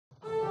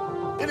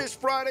It is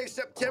Friday,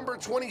 September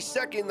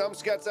 22nd. I'm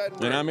Scott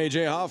Seidenberg. And I'm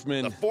A.J.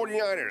 Hoffman. The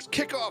 49ers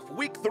kick off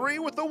Week 3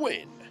 with a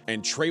win.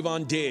 And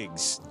Trayvon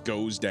Diggs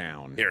goes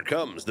down. Here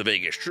comes the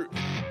Vegas Truth.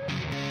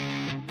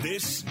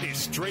 This is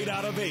Straight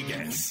Outta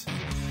Vegas.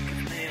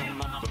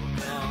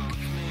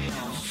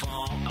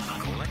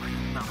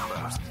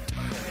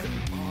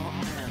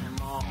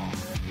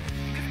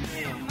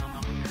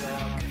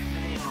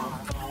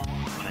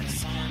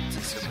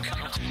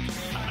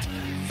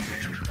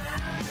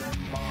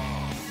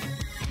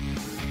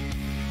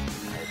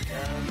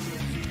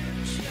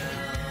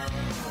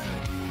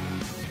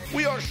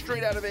 We are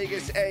Straight Outta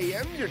Vegas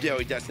AM, your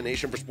daily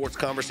destination for sports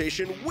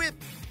conversation with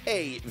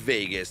a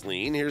Vegas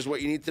lean. Here's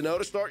what you need to know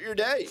to start your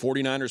day.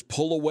 49ers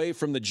pull away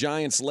from the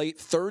Giants late,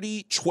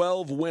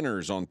 30-12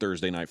 winners on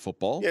Thursday Night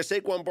Football. Yeah,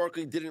 Saquon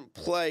Barkley didn't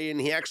play, and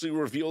he actually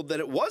revealed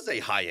that it was a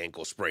high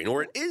ankle sprain,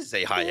 or it is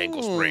a high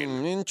ankle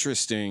sprain.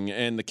 Interesting.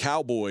 And the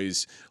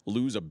Cowboys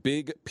lose a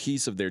big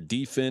piece of their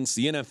defense.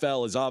 The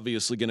NFL is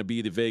obviously going to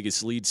be the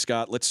Vegas lead,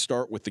 Scott. Let's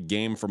start with the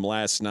game from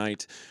last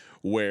night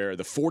where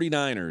the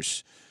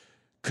 49ers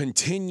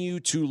continue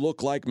to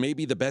look like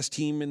maybe the best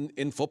team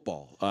in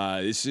football.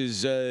 This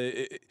is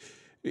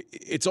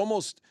it's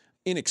almost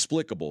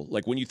inexplicable.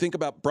 Like when you think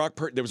about Brock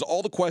Purdy, there was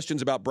all the questions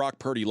about Brock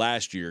Purdy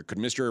last year. Could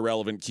Mr.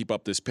 Irrelevant keep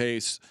up this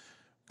pace?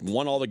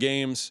 Won all the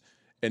games,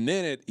 and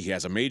then he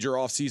has a major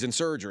offseason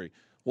surgery.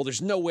 Well,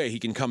 there's no way he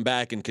can come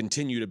back and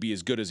continue to be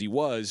as good as he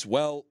was.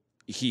 Well,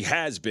 he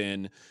has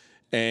been,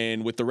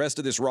 and with the rest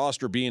of this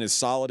roster being as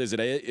solid as it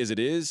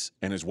is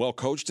and as well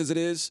coached as it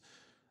is,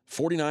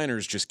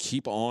 49ers just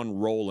keep on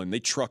rolling. They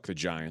truck the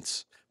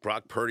Giants.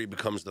 Brock Purdy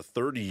becomes the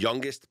third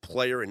youngest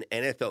player in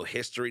NFL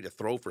history to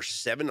throw for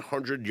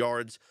 700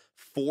 yards,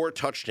 4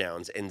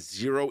 touchdowns, and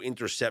 0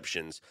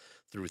 interceptions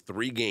through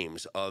 3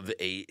 games of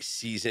a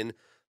season.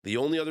 The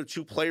only other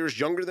 2 players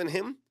younger than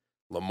him,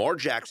 Lamar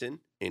Jackson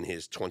in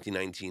his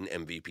 2019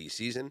 MVP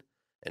season,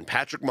 and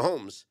Patrick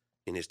Mahomes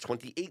in his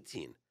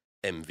 2018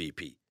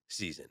 MVP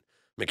season.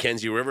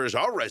 Mackenzie Rivers,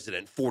 our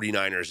resident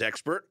 49ers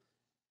expert.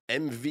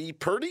 MV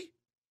Purdy?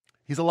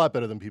 He's a lot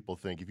better than people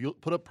think. If you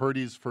put up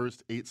Purdy's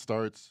first 8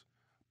 starts,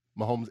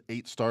 Mahomes'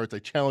 8 starts, I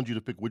challenge you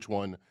to pick which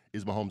one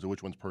is Mahomes and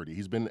which one's Purdy.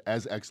 He's been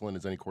as excellent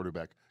as any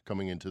quarterback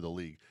coming into the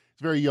league.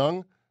 He's very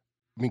young.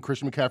 I mean,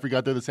 Christian McCaffrey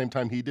got there the same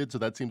time he did, so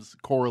that seems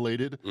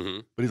correlated.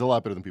 But he's a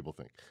lot better than people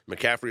think.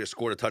 McCaffrey has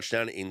scored a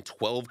touchdown in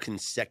 12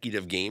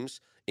 consecutive games,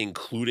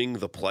 including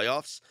the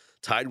playoffs,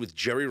 tied with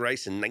Jerry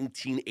Rice in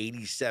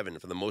 1987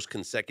 for the most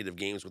consecutive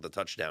games with a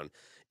touchdown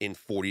in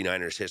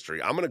 49ers history.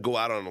 I'm going to go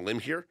out on a limb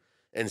here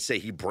and say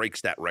he breaks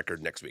that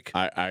record next week.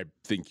 I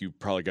think you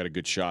probably got a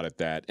good shot at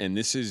that. And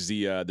this is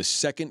the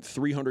second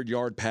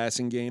 300-yard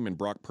passing game in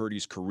Brock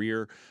Purdy's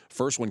career.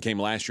 First one came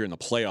last year in the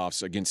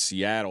playoffs against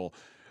Seattle.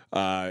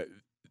 I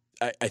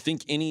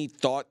think any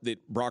thought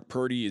that Brock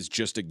Purdy is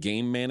just a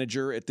game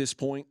manager at this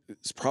point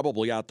is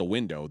probably out the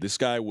window. This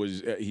guy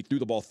he threw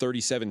the ball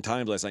 37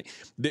 times last night.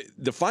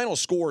 The final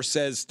score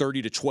says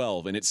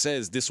 30-12, and it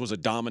says this was a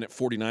dominant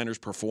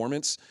 49ers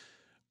performance.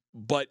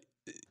 But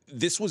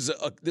this was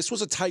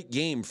a tight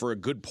game for a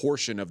good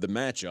portion of the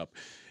matchup,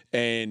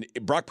 and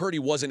Brock Purdy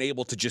wasn't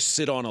able to just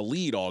sit on a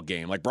lead all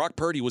game. Like Brock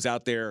Purdy was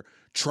out there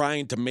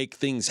trying to make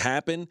things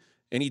happen,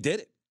 and he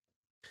did it.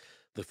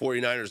 The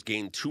 49ers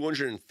gained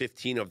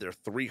 215 of their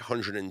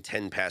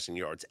 310 passing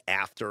yards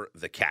after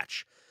the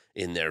catch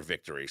in their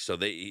victory. So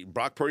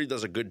Brock Purdy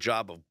does a good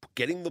job of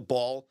getting the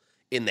ball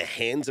in the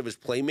hands of his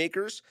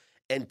playmakers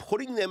and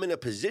putting them in a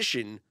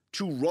position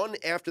to run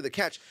after the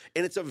catch.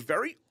 And it's a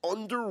very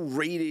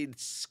underrated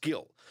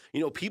skill. You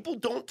know, people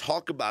don't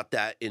talk about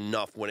that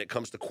enough when it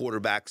comes to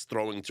quarterbacks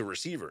throwing to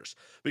receivers.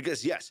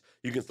 Because, yes,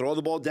 you can throw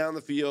the ball down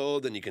the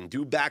field and you can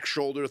do back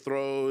shoulder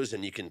throws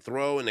and you can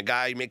throw and the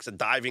guy makes a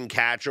diving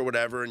catch or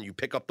whatever and you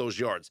pick up those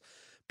yards.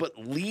 But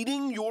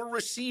leading your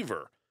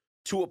receiver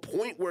to a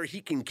point where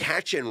he can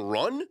catch and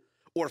run,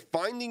 or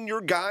finding your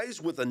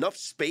guys with enough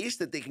space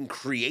that they can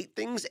create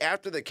things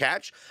after the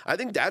catch, I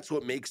think that's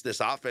what makes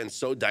this offense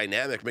so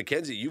dynamic.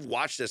 Mackenzie, you've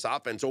watched this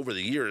offense over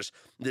the years,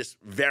 this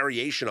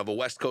variation of a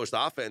West Coast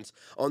offense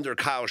under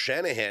Kyle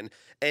Shanahan,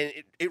 and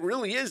it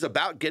really is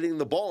about getting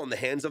the ball in the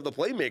hands of the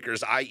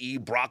playmakers, i.e.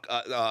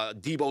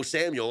 Deebo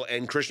Samuel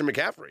and Christian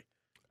McCaffrey.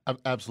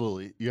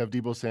 Absolutely. You have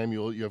Deebo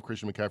Samuel, you have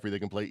Christian McCaffrey. They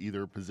can play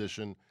either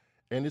position,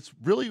 and it's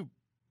really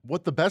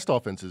what the best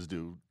offenses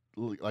do.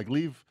 Like,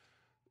 leave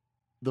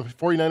the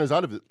 49ers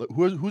out of it.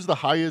 Who's the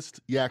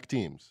highest yak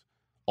teams?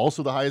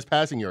 Also the highest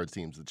passing yards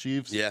teams, the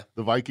Chiefs,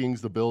 the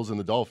Vikings, the Bills, and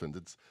the Dolphins.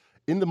 It's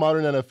in the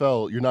modern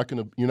NFL, you're not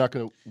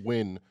gonna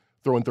win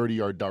throwing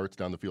 30-yard darts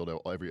down the field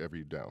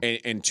every down.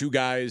 And 2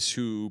 guys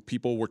who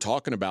people were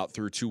talking about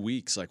through 2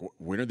 weeks, like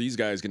when are these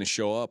guys going to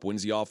show up?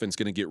 When's the offense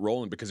going to get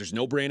rolling? Because there's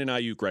no Brandon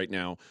Ayuk right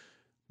now,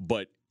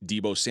 but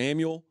Deebo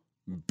Samuel,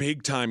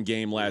 big time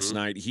game last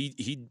night.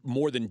 He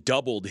more than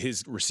doubled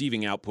his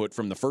receiving output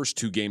from the first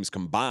 2 games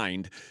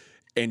combined.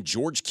 And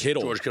George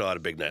Kittle had a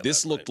big night.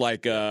 This looked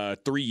like 3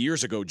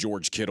 years ago,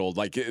 George Kittle.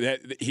 Like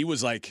he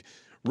was like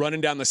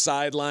running down the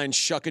sideline,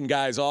 shucking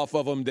guys off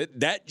of him.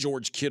 That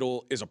George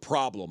Kittle is a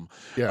problem.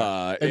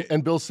 Yeah,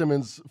 and Bill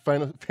Simmons,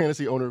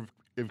 fantasy owner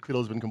of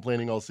Kittle, has been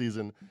complaining all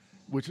season,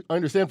 which I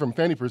understand from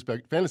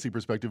fantasy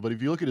perspective. But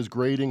if you look at his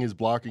grading, his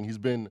blocking, he's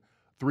been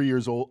 3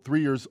 years old.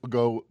 3 years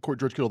ago,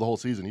 George Kittle the whole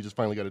season. He just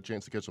finally got a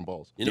chance to catch some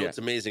balls. You know, it's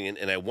amazing,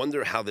 and I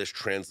wonder how this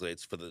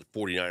translates for the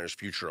 49ers'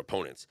 future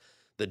opponents.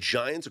 The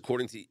Giants,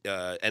 according to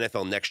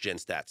NFL Next Gen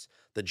Stats,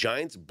 the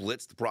Giants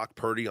blitzed Brock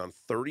Purdy on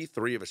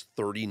 33 of his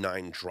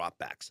 39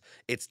 dropbacks.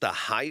 It's the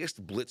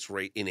highest blitz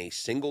rate in a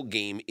single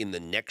game in the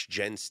Next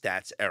Gen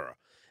Stats era.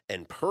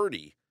 And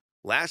Purdy,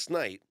 last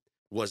night,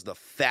 was the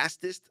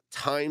fastest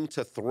time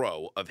to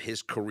throw of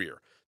his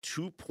career,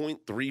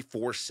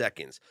 2.34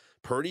 seconds.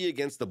 Purdy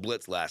against the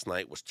blitz last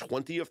night was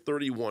 20 of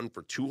 31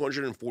 for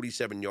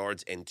 247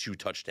 yards and 2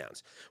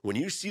 touchdowns. When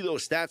you see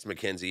those stats,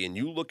 Mackenzie, and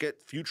you look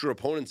at future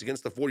opponents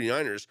against the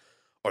 49ers,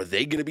 are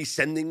they going to be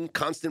sending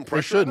constant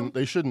pressure?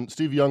 They shouldn't.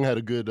 Steve Young had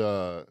a good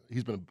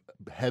he's been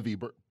a heavy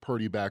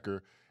Purdy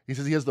backer. He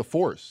says he has the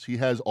force. He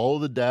has all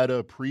the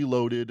data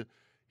preloaded.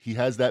 He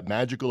has that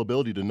magical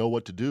ability to know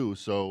what to do.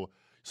 So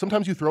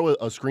sometimes you throw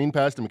a screen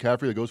pass to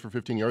McCaffrey that goes for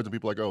 15 yards and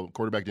people are like, oh,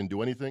 quarterback didn't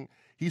do anything.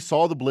 He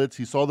saw the blitz,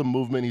 he saw the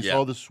movement, he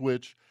saw the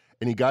switch,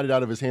 and he got it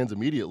out of his hands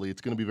immediately.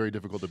 It's going to be very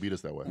difficult to beat us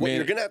that way. What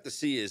you're going to have to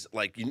see is,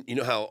 like, you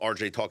know how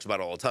RJ talks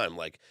about it all the time,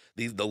 like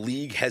the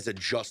league has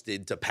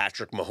adjusted to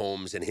Patrick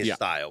Mahomes and his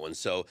style. And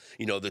so,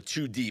 the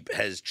two deep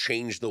has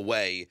changed the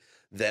way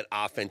that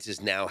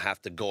offenses now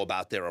have to go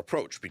about their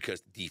approach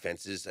because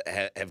defenses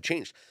have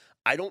changed.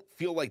 I don't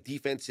feel like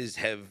defenses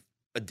have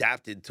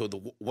adapted to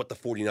what the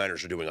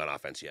 49ers are doing on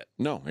offense yet.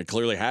 No, they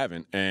clearly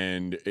haven't.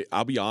 And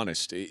I'll be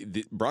honest,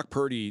 Brock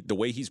Purdy, the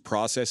way he's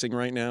processing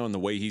right now and the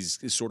way he's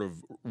sort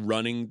of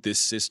running this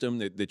system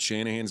that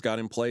Shanahan's got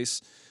in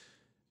place,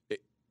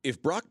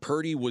 if Brock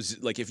Purdy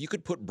was, like, if you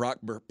could put Brock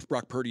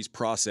Purdy's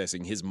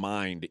processing, his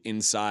mind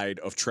inside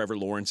of Trevor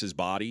Lawrence's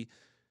body,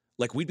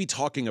 like, we'd be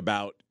talking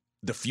about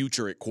the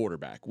future at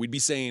quarterback. We'd be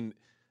saying,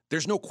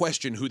 there's no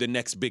question who the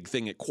next big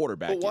thing at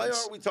quarterback is. But why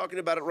aren't we talking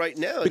about it right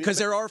now? Because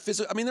there are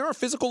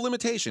physical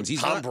limitations.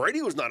 Tom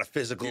Brady was not a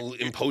physical,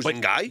 imposing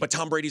guy. But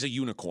Tom Brady's a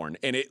unicorn.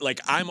 And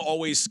I'm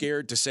always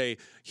scared to say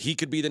he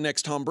could be the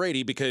next Tom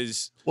Brady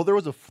because... Well, there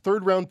was a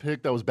third-round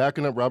pick that was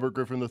backing up Robert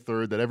Griffin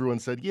III that everyone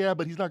said, yeah,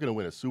 but he's not going to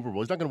win a Super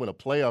Bowl. He's not going to win a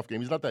playoff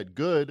game. He's not that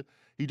good.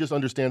 He just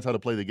understands how to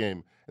play the game.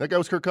 And that guy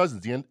was Kirk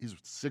Cousins. He's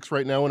 6th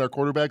right now in our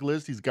quarterback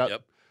list. He's got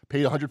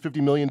paid $150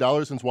 million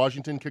since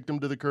Washington kicked him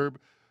to the curb.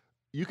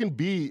 You can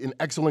be an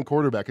excellent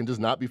quarterback and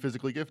just not be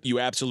physically gifted. You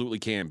absolutely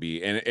can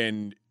be.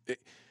 And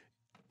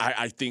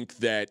I think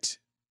that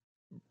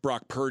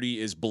Brock Purdy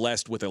is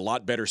blessed with a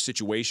lot better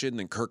situation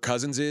than Kirk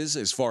Cousins is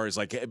as far as,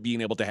 like,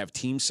 being able to have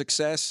team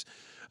success.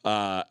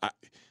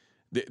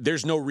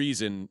 There's no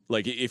reason,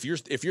 like, if you're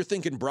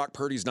thinking Brock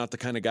Purdy's not the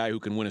kind of guy who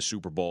can win a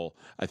Super Bowl,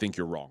 I think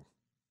you're wrong.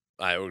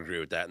 I would agree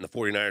with that. And the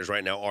 49ers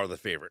right now are the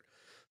favorite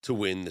to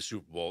win the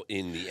Super Bowl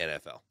in the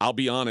NFL. I'll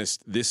be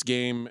honest, this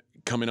game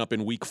coming up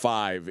in Week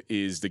 5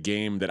 is the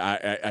game that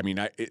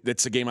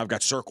that's the game I've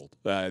got circled.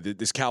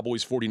 This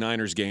Cowboys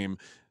 49ers game,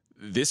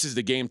 this is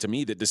the game to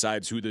me that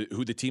decides who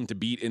the team to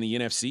beat in the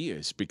NFC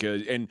is.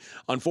 And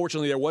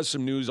unfortunately, there was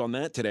some news on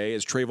that today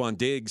as Trayvon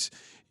Diggs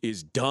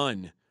is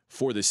done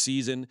for the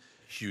season.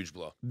 Huge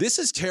blow. This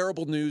is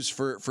terrible news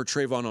for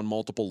Trayvon on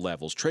multiple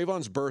levels.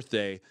 Trayvon's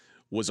birthday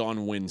was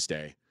on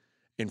Wednesday,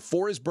 and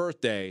for his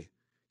birthday,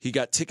 he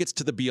got tickets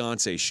to the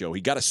Beyonce show. He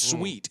got a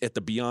suite at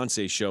the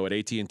Beyonce show at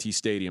AT&T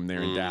Stadium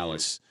there in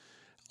Dallas.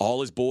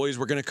 All his boys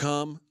were going to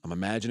come. I'm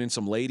imagining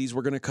some ladies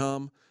were going to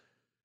come.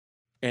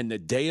 And the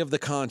day of the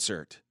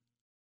concert,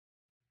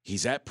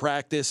 he's at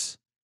practice.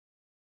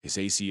 His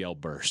ACL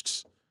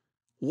bursts.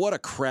 What a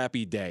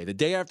crappy day. The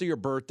day after your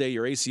birthday,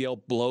 your ACL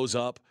blows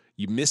up.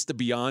 You missed the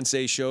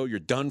Beyonce show. You're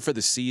done for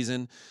the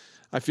season.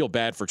 I feel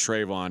bad for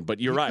Trayvon, but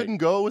you're right. He couldn't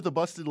go with a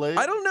busted leg?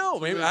 I don't know.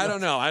 I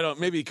don't know.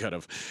 Maybe he could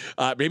have.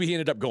 Maybe he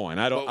ended up going.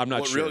 I'm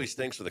not sure. What really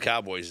stinks for the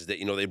Cowboys is that,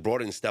 they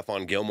brought in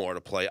Stephon Gilmore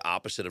to play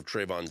opposite of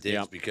Trayvon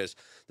Diggs because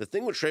the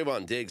thing with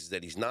Trayvon Diggs is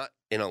that he's not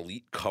an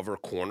elite cover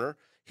corner.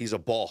 He's a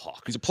ball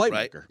hawk. He's a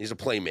playmaker. Right? He's a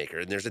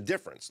playmaker, and there's a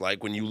difference.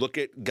 Like, when you look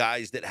at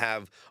guys that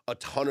have a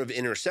ton of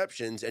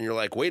interceptions and you're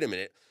like, wait a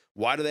minute,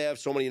 why do they have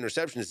so many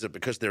interceptions? Is it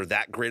because they're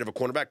that great of a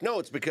cornerback? No,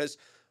 it's because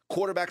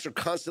quarterbacks are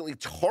constantly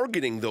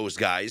targeting those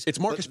guys. It's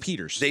Marcus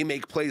Peters. They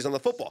make plays on the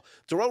football.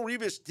 Darrelle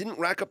Revis didn't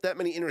rack up that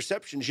many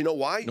interceptions. You know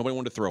why? Nobody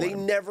wanted to throw at him.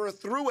 They never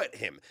threw at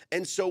him.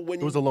 And so when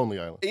it was a lonely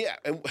island. Yeah.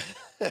 And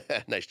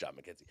nice job,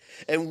 Mackenzie.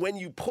 And when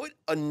you put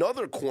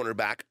another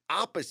cornerback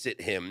opposite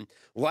him,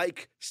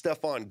 like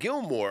Stephon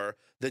Gilmore,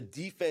 the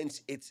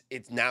defense, it's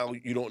now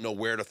you don't know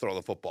where to throw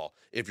the football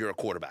if you're a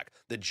quarterback.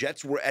 The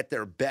Jets were at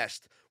their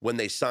best when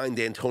they signed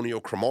Antonio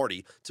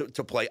Cromartie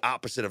to play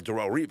opposite of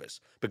Darrelle Revis,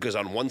 because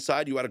on one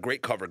side you had a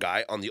great cover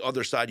guy, on the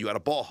other side you had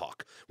a ball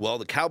hawk. Well,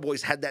 the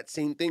Cowboys had that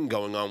same thing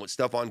going on with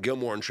Stephon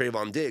Gilmore and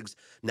Trayvon Diggs.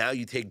 Now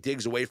you take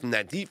Diggs away from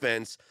that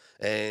defense,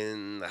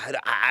 and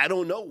I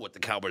don't know what the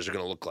Cowboys are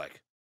going to look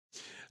like.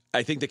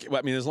 I think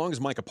as long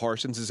as Micah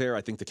Parsons is there,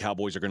 I think the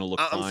Cowboys are going to look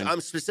fine.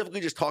 I'm specifically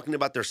just talking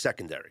about their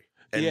secondary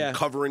and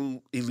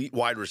covering elite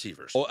wide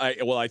receivers. Well,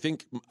 I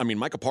think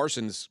Micah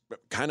Parsons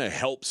kind of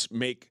helps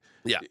make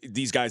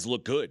these guys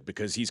look good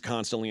because he's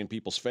constantly in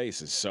people's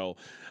faces. So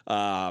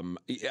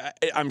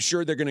I'm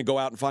sure they're going to go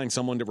out and find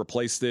someone to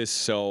replace this.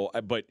 So,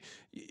 but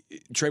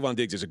Trayvon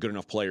Diggs is a good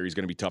enough player. He's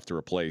going to be tough to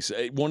replace.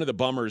 One of the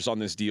bummers on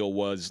this deal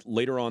was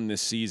later on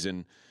this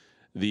season,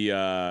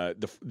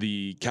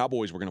 the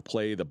Cowboys were going to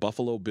play the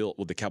Buffalo Bills.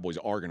 Well, the Cowboys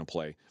are going to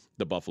play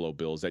the Buffalo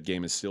Bills. That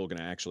game is still going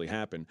to actually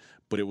happen,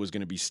 but it was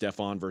going to be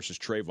Stephon versus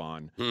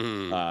Trayvon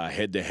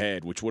head to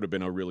head, which would have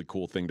been a really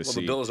cool thing to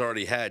see. The Bills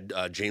already had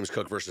James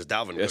Cook versus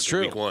Dalvin That's Cook true.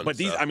 in week 1. But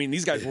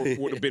these guys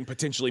would have been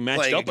potentially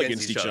matched up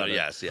against each other.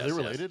 Yes. Are they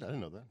related? I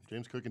didn't know that.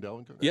 James Cook and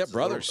Dalvin Cook. Yeah,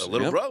 brothers. A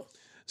little bro.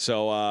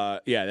 So,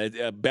 a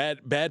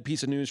bad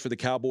piece of news for the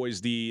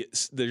Cowboys.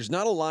 There's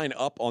not a line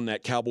up on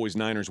that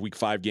Cowboys-Niners Week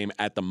 5 game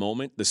at the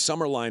moment. The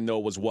summer line, though,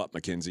 was what,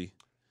 McKenzie?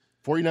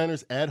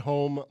 49ers at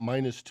home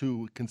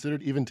 -2,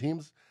 considered even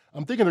teams.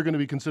 I'm thinking they're going to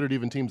be considered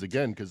even teams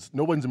again because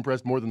no one's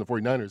impressed more than the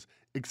 49ers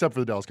except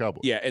for the Dallas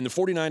Cowboys. Yeah, and the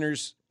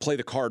 49ers play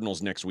the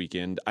Cardinals next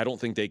weekend. I don't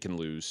think they can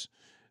lose.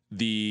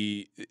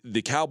 The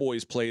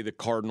Cowboys play the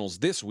Cardinals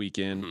this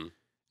weekend,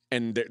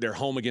 and they're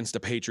home against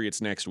the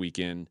Patriots next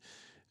weekend.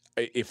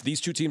 If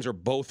these two teams are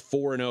both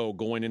 4-0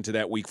 going into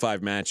that Week 5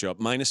 matchup,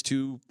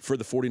 -2 for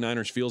the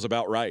 49ers feels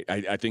about right.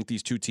 I think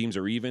these two teams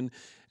are even,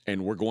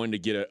 and we're going to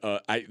get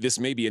this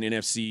may be an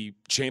NFC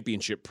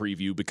championship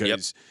preview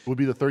because it would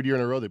be the third year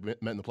in a row they've met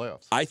in the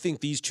playoffs. I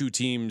think these two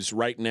teams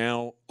right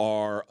now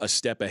are a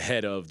step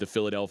ahead of the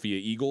Philadelphia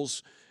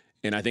Eagles,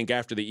 and I think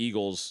after the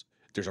Eagles,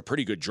 there's a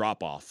pretty good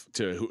drop-off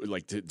to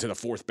the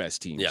fourth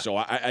best team. Yeah. So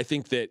I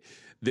think that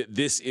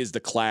this is the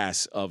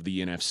class of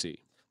the NFC.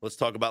 Let's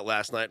talk about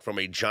last night from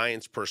a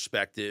Giants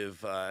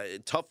perspective.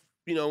 Tough,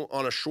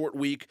 on a short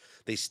week.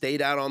 They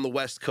stayed out on the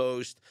West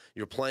Coast.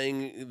 You're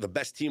playing the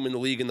best team in the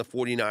league in the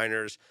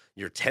 49ers.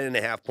 You're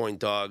 10.5-point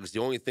dogs. The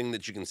only thing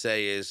that you can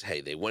say is,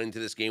 hey, they went into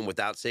this game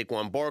without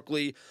Saquon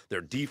Barkley.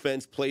 Their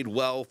defense played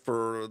well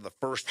for the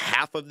first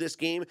half of this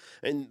game.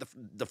 And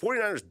the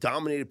 49ers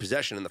dominated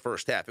possession in the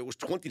first half. It was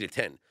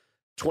 20-10.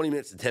 20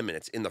 minutes to 10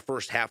 minutes in the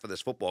first half of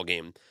this football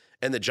game.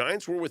 And the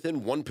Giants were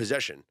within one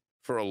possession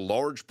for a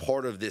large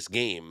part of this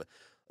game.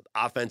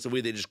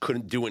 Offensively, they just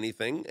couldn't do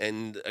anything.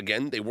 And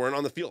again, they weren't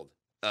on the field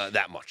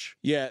that much.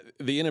 Yeah,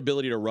 the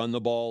inability to run the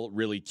ball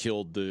really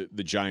killed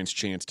the Giants'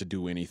 chance to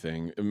do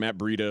anything. Matt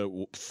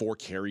Breida, 4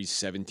 carries,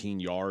 17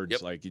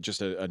 yards,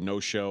 just a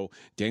no-show.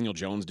 Daniel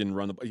Jones didn't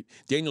run the ball.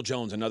 Daniel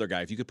Jones, another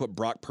guy. If you could put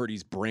Brock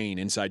Purdy's brain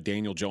inside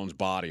Daniel Jones'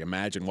 body,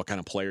 imagine what kind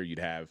of player you'd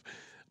have.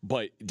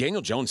 But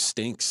Daniel Jones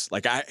stinks.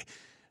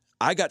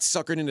 I got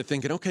suckered into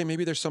thinking, okay,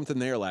 maybe there's something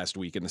there last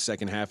week in the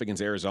second half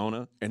against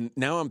Arizona. And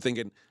now I'm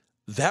thinking,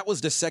 that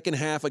was the second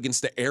half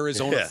against the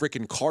Arizona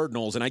freaking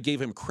Cardinals, and I gave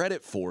him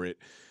credit for it.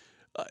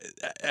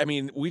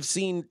 We've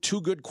seen 2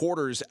 good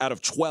quarters out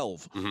of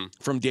 12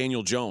 from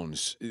Daniel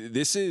Jones.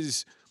 This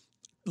is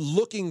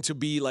looking to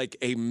be like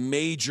a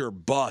major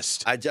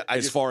bust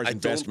as far as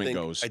investment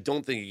goes. I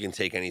don't think you can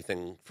take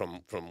anything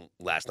from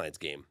last night's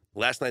game.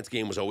 Last night's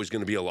game was always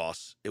going to be a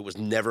loss. It was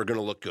never going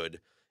to look good.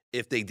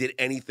 If they did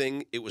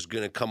anything, it was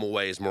going to come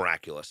away as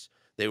miraculous.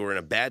 They were in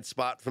a bad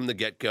spot from the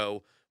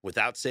get-go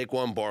without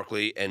Saquon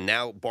Barkley, and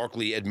now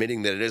Barkley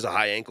admitting that it is a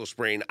high ankle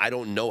sprain. I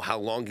don't know how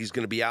long he's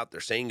going to be out.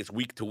 They're saying it's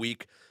week to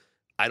week.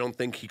 I don't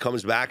think he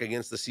comes back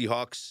against the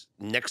Seahawks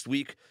next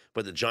week,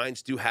 but the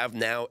Giants do have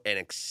now an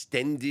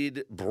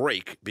extended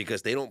break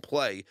because they don't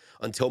play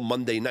until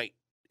Monday night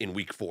in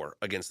week 4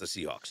 against the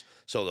Seahawks.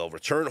 So they'll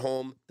return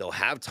home. They'll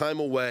have time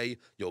away.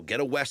 You'll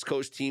get a West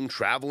Coast team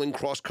traveling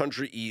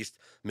cross-country east.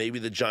 Maybe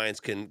the Giants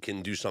can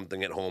do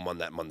something at home on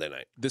that Monday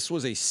night. This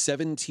was a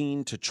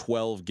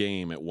 17-12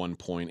 game at one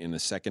point in the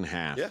second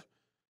half. Yeah.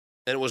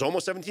 And it was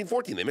almost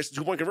 17-14. They missed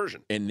a 2-point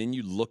conversion. And then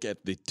you look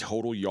at the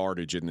total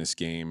yardage in this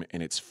game,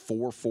 and it's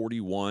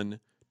 441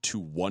 to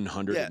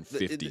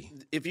 150. Yeah,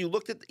 if you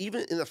looked at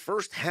even in the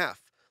first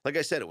half, like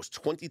I said, it was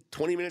 20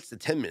 minutes to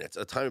 10 minutes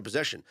of time of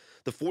possession.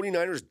 The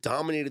 49ers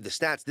dominated the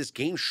stats. This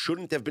game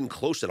shouldn't have been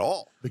close at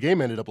all. The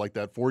game ended up like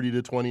that,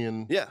 40-20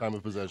 in time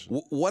of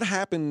possession. What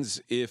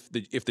happens if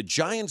the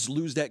Giants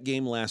lose that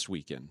game last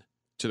weekend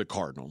to the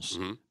Cardinals?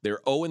 They're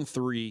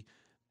 0-3.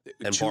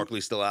 And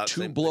Barkley's still out.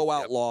 2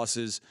 blowout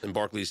losses. And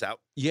Barkley's out.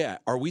 Yeah.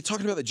 Are we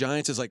talking about the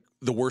Giants as like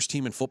the worst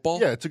team in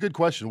football? Yeah, it's a good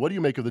question. What do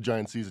you make of the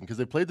Giants season? Because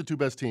they played the 2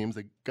 best teams.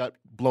 They got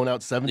blown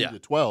out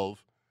 70-12.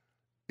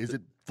 Is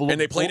it full?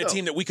 And they played a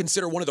team that we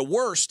consider one of the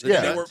worst.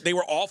 Yeah. They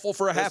were awful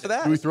for a half of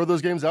that. Do we throw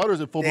those games out, or is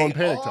it full-blown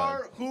panic time?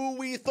 They are who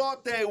we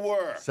thought they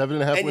were.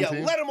 7.5 win team.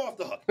 team? Let them off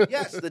the hook.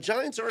 Yes, the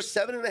Giants are a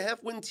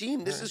 7.5 win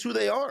team. This is who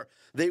they are.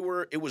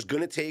 It was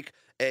going to take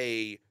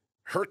a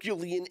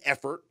Herculean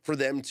effort for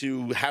them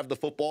to have the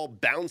football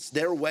bounce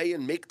their way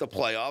and make the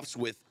playoffs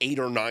with 8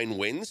 or 9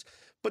 wins.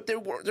 But they're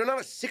not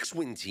a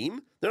 6-win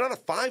team. They're not a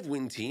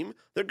 5-win team.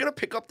 They're going to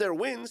pick up their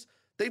wins.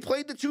 They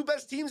played the two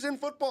best teams in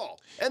football,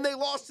 and they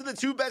lost to the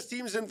two best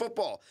teams in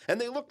football.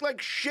 And they looked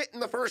like shit in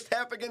the first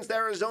half against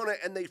Arizona,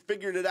 and they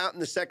figured it out in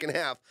the second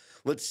half.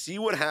 Let's see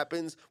what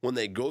happens when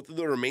they go through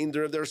the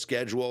remainder of their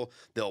schedule.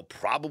 They'll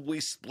probably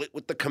split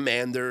with the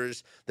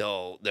Commanders.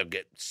 They'll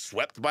get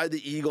swept by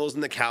the Eagles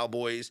and the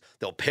Cowboys.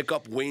 They'll pick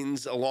up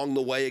wins along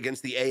the way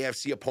against the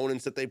AFC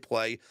opponents that they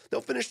play.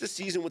 They'll finish the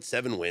season with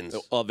 7 wins.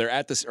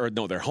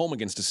 They're home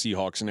against the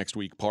Seahawks next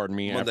week, pardon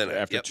me,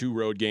 after 2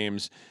 road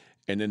games.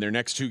 And then their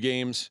next 2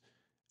 games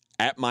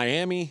at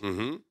Miami,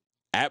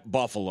 at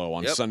Buffalo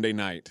on Sunday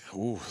night.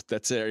 Ooh,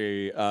 that's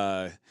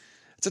a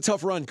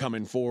tough run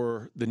coming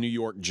for the New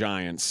York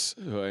Giants.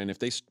 And if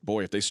they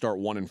start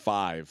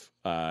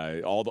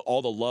 1-5,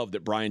 all the love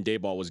that Brian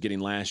Daboll was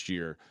getting last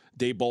year,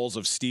 Dayballs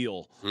of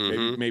steel,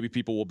 maybe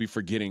people will be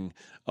forgetting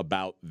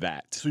about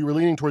that. So you were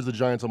leaning towards the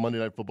Giants on Monday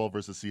Night Football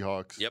versus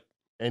Seahawks. Yep.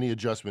 Any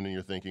adjustment in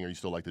your thinking, or you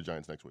still like the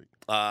Giants next week?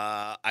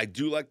 I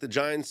do like the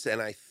Giants,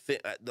 and I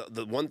think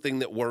the one thing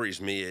that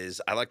worries me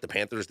is I like the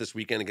Panthers this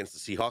weekend against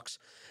the Seahawks,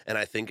 and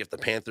I think if the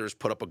Panthers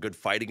put up a good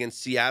fight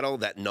against Seattle,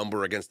 that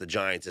number against the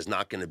Giants is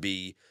not going to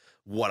be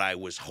what I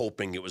was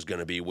hoping it was going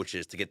to be, which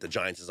is to get the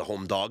Giants as a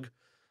home dog.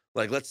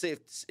 Like, let's say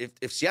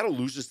if Seattle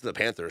loses to the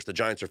Panthers, the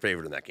Giants are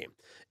favored in that game.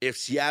 If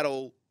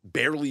Seattle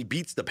barely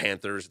beats the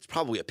Panthers, it's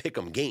probably a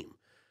pick-em game.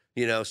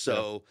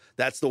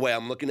 That's the way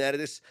I'm looking at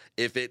it.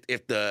 If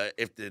the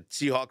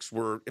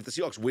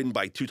Seahawks win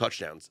by 2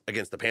 touchdowns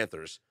against the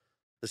Panthers,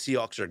 the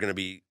Seahawks are going to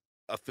be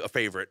a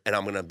favorite, and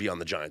I'm going to be on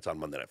the Giants on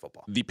Monday Night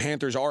Football. The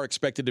Panthers are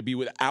expected to be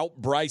without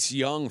Bryce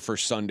Young for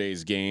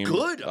Sunday's game.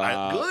 Good.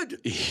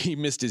 Good. He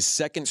missed his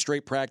 2nd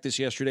straight practice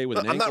yesterday with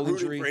an ankle injury. I'm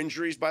not rooting for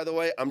injuries, by the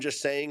way. I'm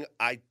just saying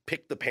I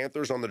picked the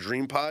Panthers on the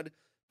Dream Pod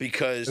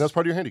because and that's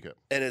part of your handicap.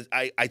 And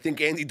I think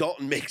Andy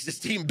Dalton makes this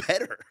team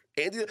better.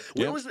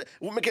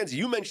 Mackenzie,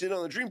 you mentioned it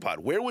on the Dream Pod.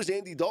 Where was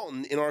Andy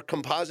Dalton in our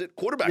composite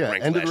quarterback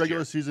ranks end of last the regular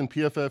year? season,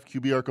 PFF,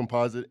 QBR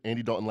composite,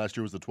 Andy Dalton last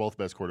year was the 12th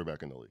best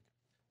quarterback in the league.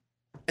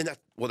 And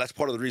that's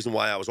part of the reason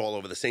why I was all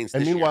over the Saints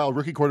and this meanwhile, year.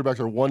 rookie quarterbacks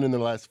are 1 in the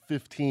last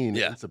 15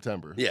 in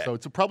September. Yeah. So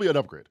it's probably an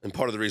upgrade. And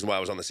part of the reason why I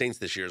was on the Saints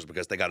this year is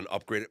because they got an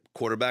upgraded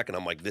quarterback, and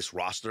I'm like, this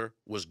roster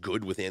was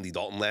good with Andy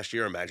Dalton last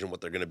year. Imagine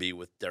what they're going to be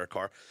with Derek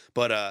Carr.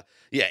 But,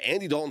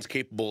 Andy Dalton's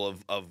capable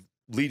of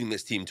leading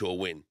this team to a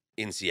win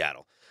in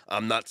Seattle.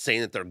 I'm not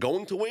saying that they're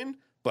going to win,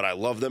 but I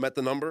love them at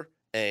the number.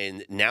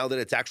 And now that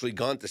it's actually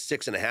gone to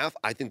 6.5,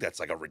 I think that's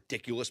like a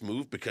ridiculous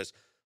move because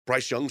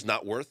Bryce Young's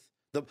not worth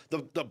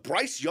the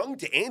Bryce Young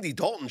to Andy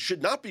Dalton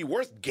should not be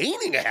worth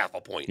gaining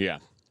 0.5 point. Yeah.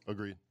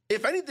 Agreed.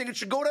 If anything, it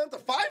should go down to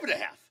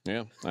 5.5.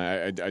 Yeah,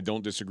 I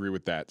don't disagree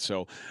with that.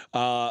 So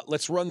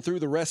let's run through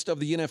the rest of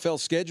the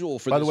NFL schedule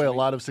for. By the way, week. a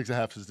lot of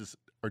 6.5s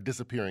are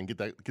disappearing. Get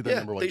that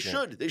number. They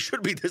should. They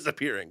should be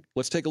disappearing.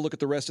 Let's take a look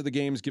at the rest of the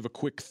games. Give a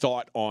quick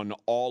thought on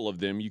all of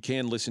them. You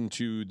can listen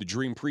to the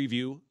Dream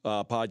Preview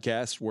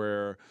podcast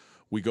where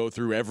we go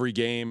through every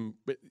game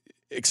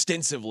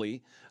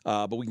extensively,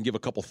 but we can give a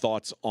couple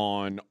thoughts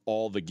on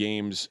all the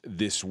games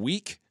this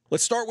week.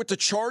 Let's start with the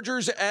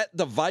Chargers at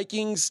the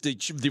Vikings.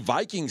 The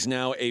Vikings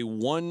now a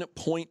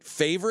 1-point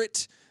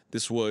favorite.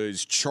 This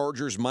was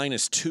Chargers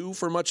 -2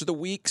 for much of the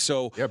week.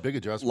 So big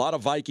adjustment. A lot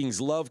of Vikings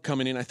love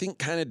coming in. I think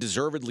kind of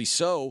deservedly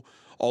so.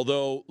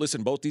 Although,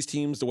 listen, both these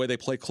teams, the way they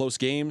play close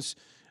games,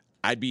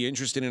 I'd be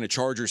interested in a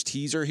Chargers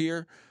teaser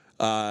here.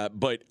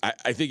 But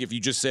I think if you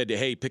just said,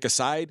 hey, pick a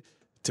side,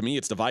 to me,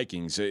 it's the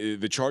Vikings.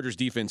 The Chargers'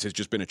 defense has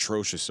just been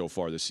atrocious so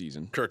far this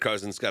season. Kirk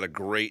Cousins got a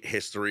great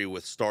history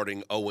with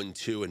starting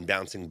 0-2 and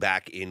bouncing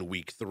back in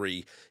Week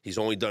 3. He's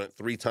only done it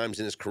 3 times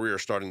in his career,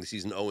 starting the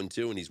season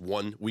 0-2, and he's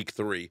won Week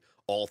 3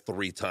 all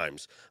 3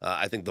 times.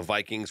 I think the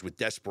Vikings, with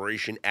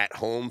desperation at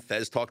home,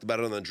 Fez talked about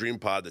it on the Dream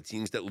Pod, the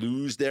teams that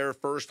lose their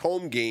first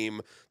home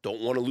game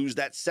don't want to lose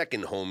that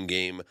second home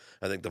game.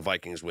 I think the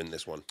Vikings win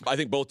this one. I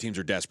think both teams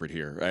are desperate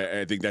here.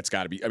 I think that's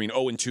got to be,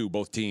 0-2,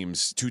 both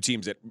teams, 2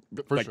 teams that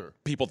sure.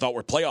 People thought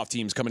were playoff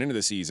teams coming into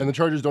the season. And the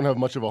Chargers don't have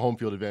much of a home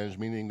field advantage,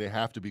 meaning they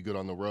have to be good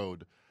on the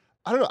road.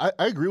 I don't know.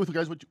 I agree with you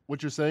guys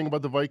what you're saying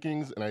about the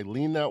Vikings, and I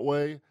lean that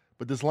way.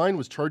 But this line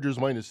was Chargers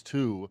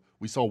 -2.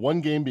 We saw 1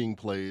 game being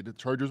played. The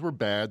Chargers were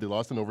bad. They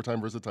lost in overtime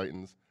versus the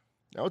Titans.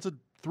 Now it's a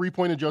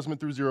 3-point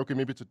adjustment through 0. Okay,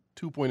 maybe it's a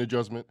 2-point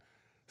adjustment.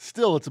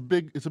 Still, it's a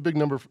big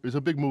number. It's a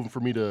big move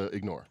for me to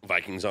ignore.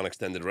 Vikings on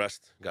extended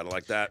rest. Gotta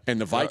like that.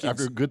 And the Vikings,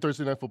 after a good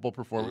Thursday Night Football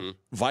performance,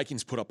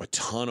 Vikings put up a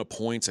ton of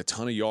points, a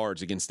ton of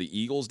yards against the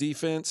Eagles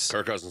defense.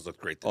 Kirk Cousins looked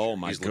great this year. Oh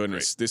my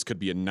goodness, this could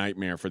be a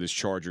nightmare for this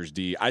Chargers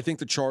D. I think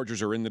the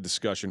Chargers are in the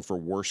discussion for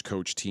worst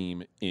coach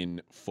team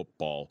in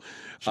football.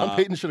 Sean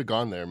Payton should have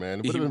gone there, man.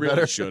 It would He have been really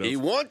better. should have. He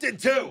wanted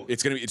to.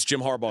 It's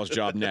Jim Harbaugh's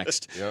job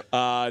next.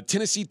 Yep.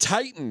 Tennessee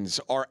Titans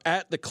are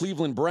at the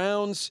Cleveland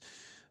Browns.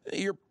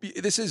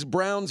 This is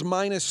Browns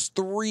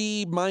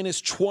 -3,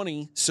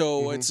 -20,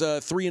 so it's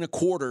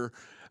 3.25.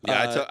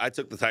 Yeah, I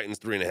took the Titans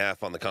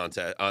 3.5 on the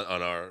contest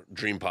on our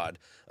Dream Pod.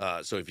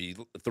 So if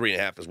you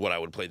 3.5 is what I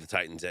would play the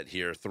Titans at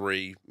here.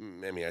 3,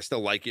 I mean, I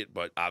still like it,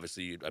 but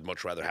obviously I'd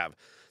much rather have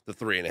the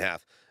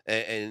 3.5.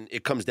 and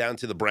it comes down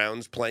to the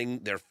Browns playing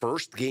their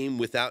first game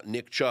without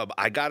Nick Chubb.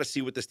 I got to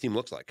see what this team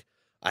looks like.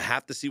 I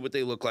have to see what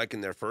they look like in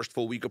their first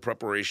full week of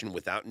preparation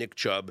without Nick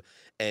Chubb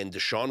and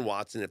Deshaun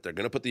Watson. If they're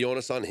going to put the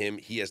onus on him,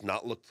 he has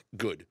not looked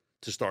good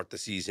to start the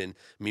season.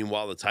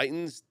 Meanwhile, the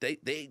Titans,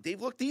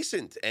 they've looked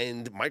decent,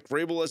 and Mike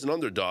Vrabel as an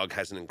underdog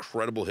has an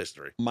incredible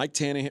history. Mike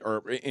Tannehill,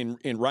 or in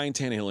Ryan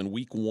Tannehill in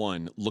week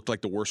 1 looked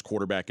like the worst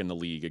quarterback in the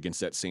league against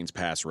that Saints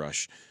pass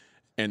rush.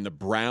 And the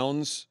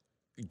Browns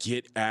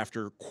get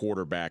after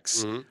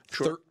quarterbacks.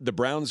 Sure. The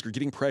Browns are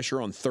getting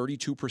pressure on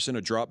 32%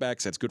 of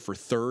dropbacks. That's good for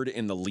 3rd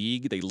in the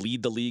league. They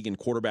lead the league in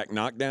quarterback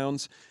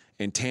knockdowns.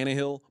 And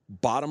Tannehill,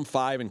 bottom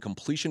 5 in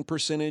completion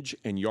percentage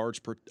and yards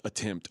per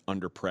attempt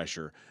under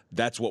pressure.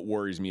 That's what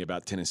worries me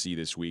about Tennessee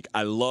this week.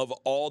 I love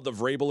all the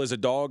Vrabel as a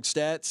dog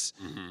stats.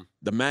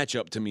 The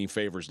matchup to me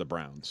favors the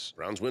Browns.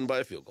 Browns win by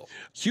a field goal.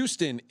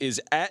 Houston is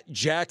at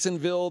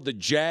Jacksonville. The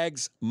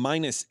Jags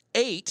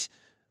 -8.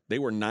 They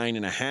were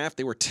 9.5.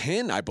 They were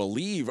 10, I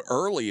believe,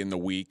 early in the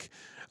week.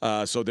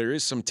 So there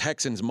is some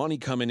Texans money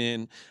coming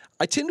in.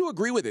 I tend to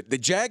agree with it. The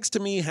Jags, to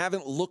me,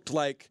 haven't looked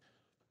like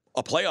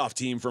a playoff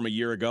team from a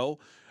year ago.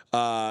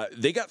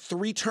 They got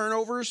 3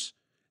 turnovers,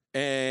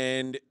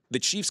 and the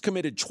Chiefs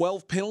committed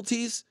 12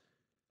 penalties,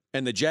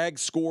 and the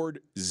Jags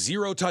scored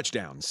 0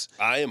 touchdowns.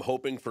 I am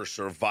hoping for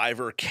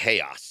survivor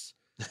chaos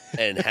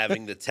and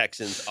having the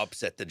Texans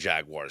upset the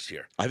Jaguars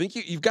here. I think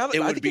you've got.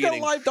 I think you got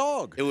a live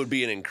dog. It would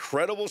be an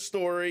incredible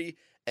story,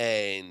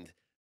 and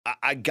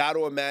I got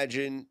to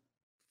imagine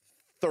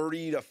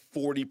 30 to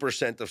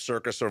 40% of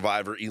Circa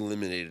Survivor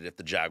eliminated if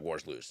the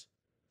Jaguars lose.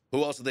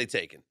 Who else have they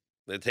taken?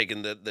 They're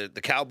taking the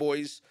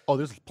Cowboys. Oh,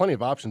 there's plenty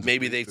of options.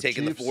 Maybe they've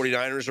taken Chiefs. the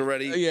 49ers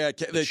already. Yeah,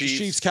 the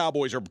Chiefs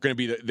Cowboys are going to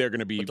be. They're going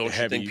to be But don't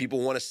heavy. you think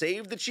people want to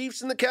save the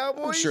Chiefs and the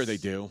Cowboys? I'm sure they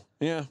do.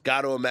 Yeah.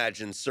 Got to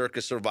imagine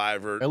Circa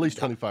Survivor. At least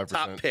 25%.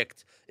 Top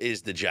picked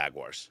is the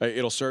Jaguars.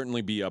 It'll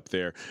certainly be up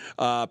there.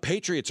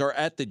 Patriots are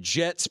at the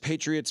Jets.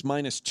 Patriots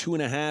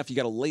 -2.5. You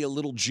got to lay a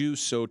little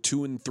juice, so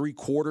 2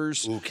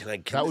 3/4. Ooh, can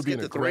That would this be an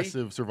get to 3?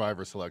 aggressive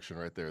survivor selection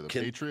right there. The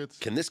Patriots.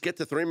 Can this get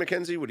to 3,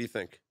 Mackenzie? What do you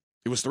think?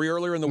 It was 3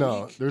 earlier in the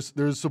No, week.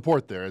 there's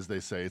support there, as they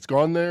say. It's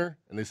gone there,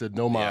 and they said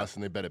no mas,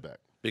 and they bet it back.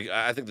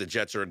 I think the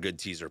Jets are a good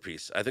teaser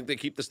piece. I think they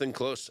keep this thing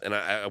close, and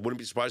I wouldn't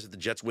be surprised if the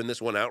Jets win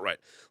this one outright.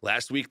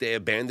 Last week, they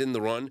abandoned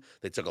the run.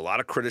 They took a lot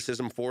of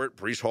criticism for it.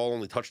 Breece Hall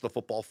only touched the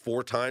football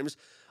 4 times.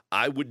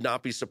 I would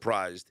not be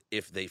surprised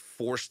if they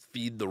forced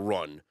feed the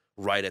run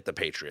right at the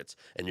Patriots.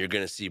 And you're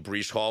going to see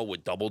Breece Hall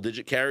with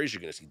double-digit carries.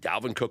 You're going to see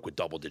Dalvin Cook with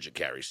double-digit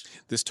carries.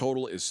 This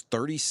total is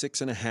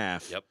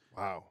 36.5. Yep.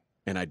 Wow.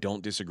 And I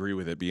don't disagree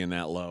with it being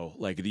that low.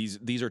 Like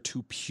these are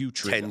two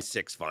putrid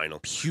 10-6 final.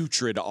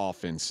 Putrid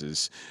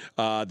offenses.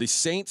 The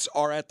Saints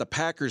are at the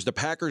Packers. The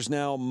Packers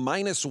now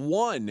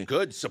 -1.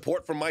 Good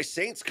support from my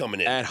Saints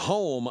coming in. At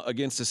home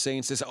against the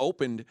Saints. This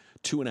opened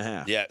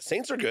 2.5. Yeah,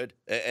 Saints are good,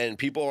 and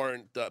people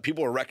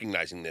are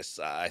recognizing this.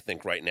 I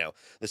think right now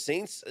the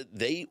Saints,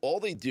 all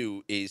they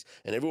do is,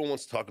 and everyone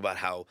wants to talk about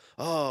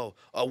how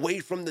away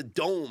from the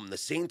dome, the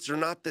Saints are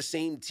not the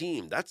same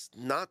team. That's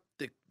not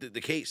the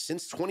case.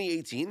 Since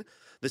 2018,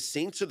 the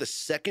Saints are the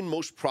second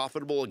most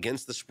profitable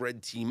against the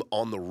spread team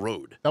on the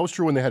road. That was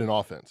true when they had an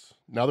offense.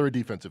 Now they're a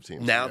defensive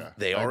team. Now yeah,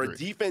 they are agree. a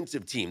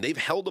defensive team. They've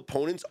held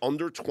opponents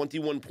under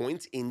 21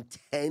 points in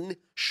 10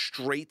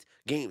 straight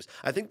games.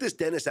 I think this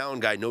Dennis Allen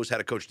guy knows how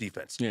to coach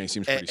defense. Yeah, he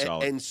seems pretty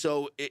solid. And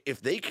so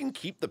if they can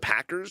keep the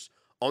Packers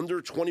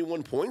under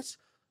 21 points,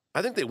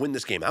 I think they win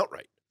this game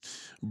outright.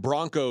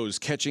 Broncos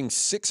catching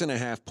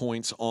 6.5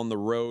 points on the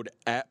road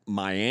at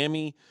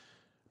Miami.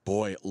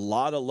 Boy, a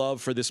lot of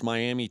love for this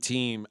Miami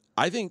team.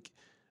 I think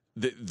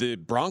the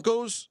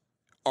Broncos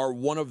are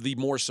one of the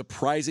more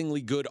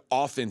surprisingly good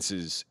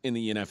offenses in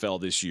the NFL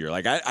this year.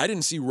 Like I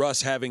didn't see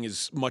Russ having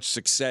as much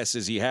success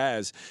as he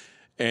has.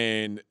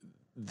 And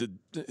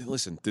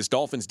listen, this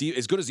Dolphins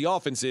as good as the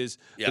offense is,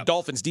 the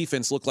Dolphins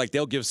defense look like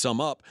they'll give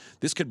some up.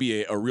 This could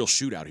be a real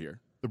shootout here.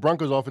 The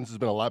Broncos offense has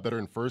been a lot better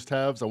in first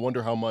halves. I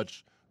wonder how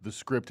much the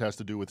script has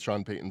to do with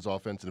Sean Payton's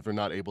offense, and if they're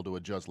not able to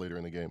adjust later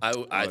in the game. I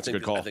that's a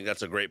good call. I think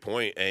that's a great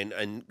point.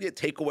 And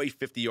take away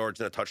 50 yards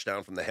and a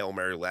touchdown from the Hail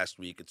Mary last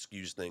week. It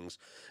skews things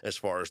as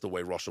far as the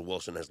way Russell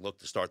Wilson has looked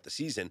to start the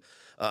season.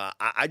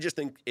 I just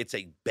think it's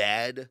a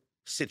bad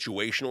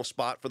situational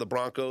spot for the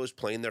Broncos,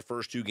 playing their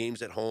first 2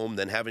 games at home,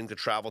 then having to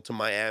travel to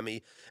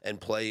Miami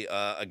and play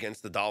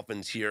against the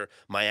Dolphins here.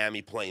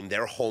 Miami playing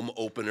their home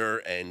opener,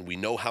 and we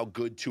know how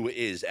good Tua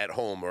is at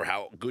home, or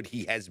how good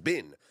he has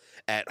been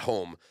at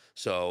home.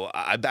 So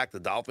I back the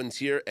Dolphins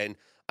here, and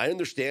I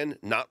understand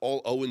not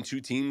all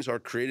 0-2 teams are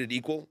created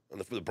equal.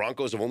 And the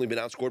Broncos have only been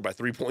outscored by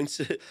 3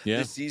 points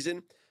this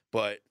season,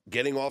 but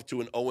getting off to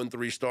an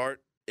 0-3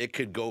 start, it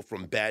could go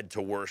from bad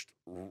to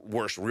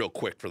worse real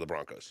quick for the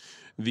Broncos.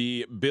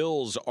 The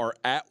Bills are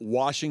at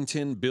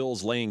Washington.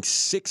 Bills laying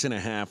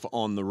 6.5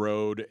 on the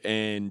road.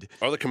 And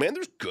are the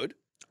Commanders good?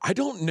 I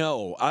don't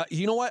know.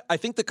 You know what? I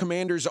think the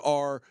Commanders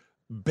are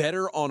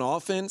better on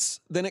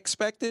offense than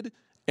expected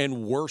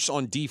and worse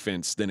on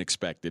defense than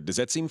expected. Does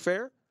that seem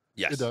fair?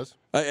 Yes. It does.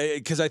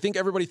 Because I think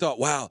everybody thought,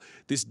 wow,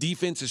 this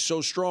defense is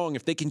so strong.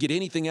 If they can get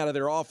anything out of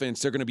their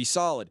offense, they're going to be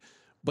solid.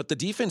 But the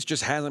defense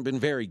just hasn't been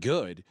very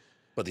good.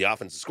 But the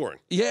offense is scoring.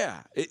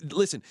 Yeah.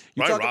 Listen,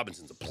 Ryan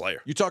Robinson's a player.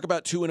 You talk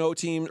about 2-0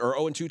 teams or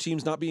 0-2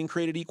 teams not being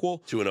created equal.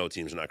 2-0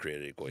 teams are not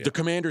created equal. Yeah. The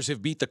Commanders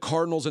have beat the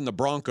Cardinals and the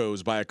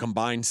Broncos by a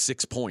combined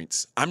 6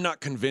 points. I'm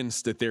not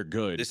convinced that they're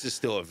good. This is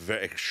still a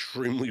very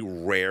extremely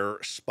rare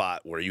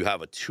spot where you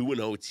have a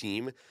 2-0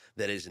 team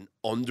that is an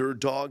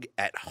underdog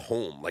at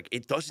home. Like,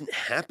 it doesn't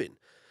happen.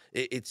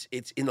 It's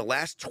in the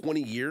last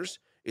 20 years,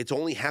 it's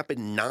only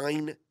happened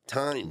 9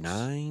 times.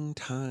 9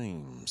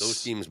 times.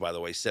 Those teams, by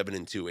the way,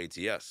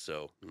 7-2 ATS.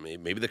 So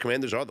maybe the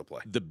Commanders are the play.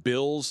 The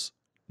Bills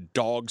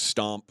dog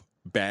stomp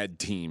bad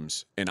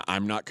teams, and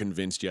I'm not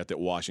convinced yet that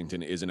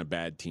Washington isn't a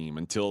bad team.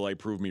 Until they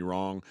prove me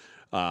wrong,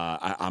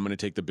 I'm going to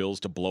take the Bills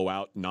to blow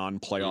out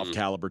non-playoff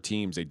caliber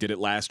teams. They did it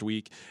last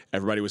week.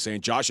 Everybody was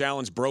saying Josh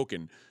Allen's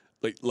broken.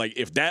 Like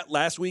if that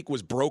last week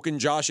was broken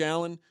Josh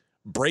Allen,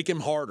 break him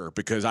harder,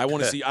 because I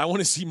want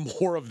to see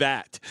more of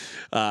that.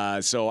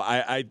 So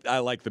I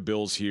like the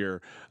Bills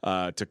here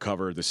to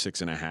cover the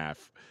 6.5.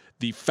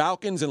 The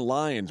Falcons and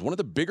Lions, one of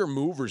the bigger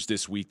movers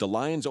this week. The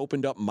Lions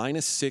opened up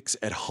 -6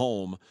 at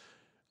home.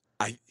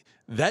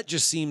 That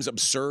just seems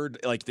absurd.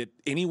 Like that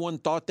anyone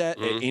thought that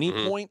at any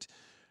point.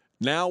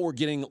 Now we're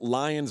getting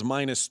Lions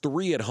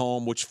 -3 at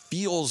home, which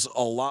feels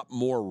a lot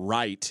more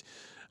right.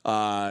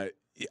 I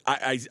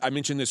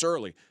mentioned this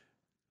early.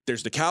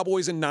 There's the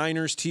Cowboys and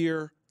Niners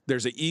tier.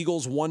 There's the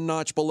Eagles one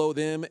notch below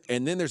them,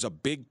 and then there's a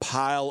big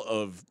pile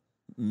of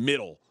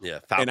middle. Yeah,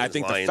 Falcons, and I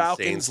think Lions, the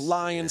Falcons, Saints.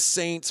 Lions,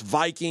 Saints,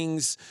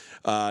 Vikings.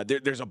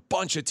 There's a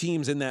bunch of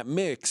teams in that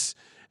mix,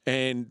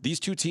 and these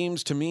two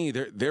teams, to me,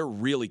 they're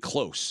really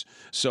close.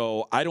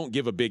 So I don't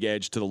give a big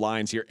edge to the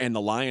Lions here, and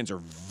the Lions are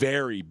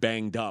very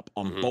banged up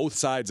on both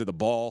sides of the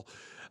ball.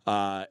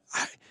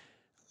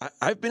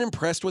 I've been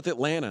impressed with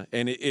Atlanta,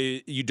 and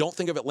you don't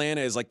think of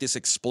Atlanta as like this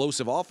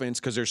explosive offense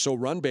because they're so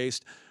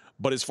run-based.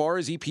 But as far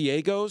as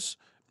EPA goes,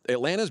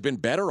 Atlanta's been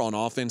better on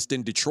offense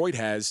than Detroit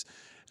has.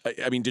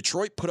 I mean,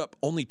 Detroit put up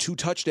only 2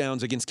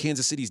 touchdowns against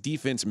Kansas City's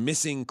defense,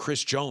 missing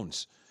Chris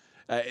Jones.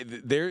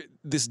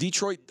 This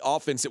Detroit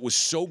offense that was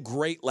so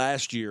great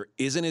last year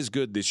isn't as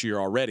good this year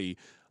already.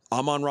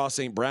 Amon-Ra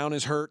St. Brown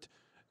is hurt.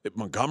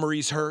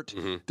 Montgomery's hurt.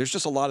 There's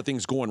just a lot of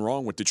things going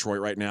wrong with Detroit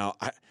right now.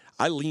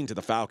 I lean to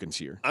the Falcons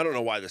here. I don't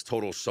know why this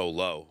total is so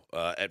low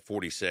at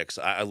 46.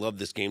 I love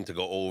this game to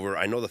go over.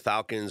 I know the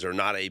Falcons are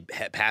not a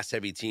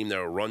pass-heavy team.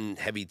 They're a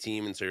run-heavy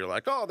team, and so you're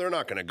like, oh, they're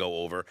not going to go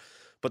over.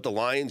 But the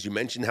Lions, you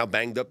mentioned how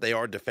banged up they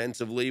are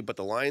defensively, but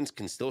the Lions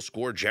can still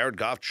score. Jared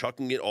Goff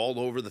chucking it all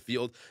over the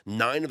field.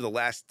 9 of the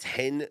last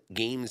 10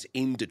 games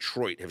in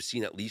Detroit have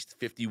seen at least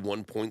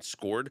 51 points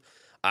scored.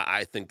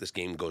 I think this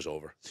game goes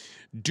over.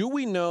 Do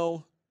we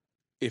know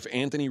if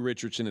Anthony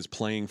Richardson is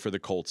playing for the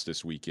Colts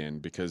this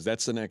weekend? Because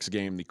that's the next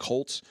game. The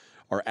Colts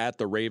are at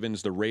the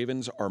Ravens. The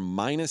Ravens are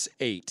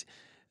 -8.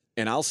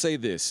 And I'll say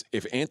this.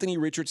 If Anthony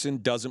Richardson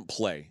doesn't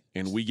play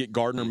and we get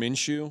Gardner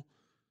Minshew,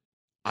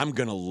 I'm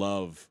going to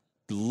love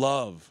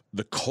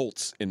the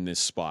Colts in this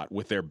spot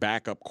with their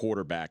backup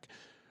quarterback.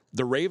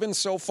 The Ravens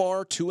so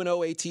far,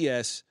 2-0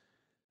 ATS.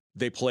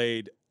 They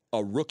played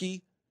a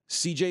rookie,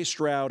 C.J.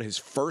 Stroud, his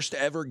first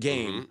ever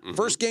game,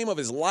 first game of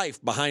his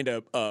life behind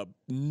a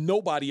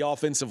nobody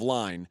offensive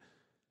line,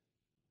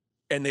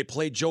 and they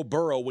played Joe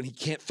Burrow when he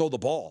can't throw the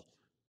ball.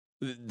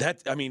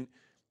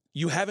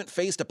 You haven't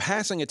faced a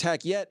passing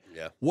attack yet.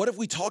 Yeah. What have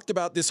we talked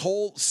about this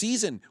whole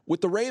season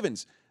with the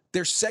Ravens?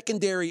 Their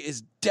secondary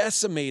is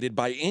decimated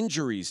by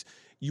injuries.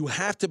 You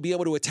have to be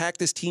able to attack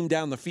this team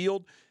down the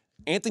field.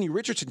 Anthony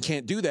Richardson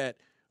can't do that.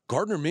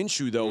 Gardner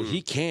Minshew, though,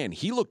 he can.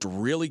 He looked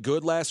really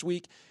good last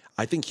week.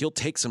 I think he'll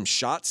take some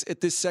shots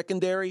at this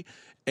secondary.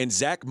 And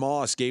Zach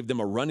Moss gave them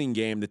a running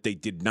game that they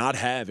did not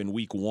have in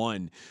week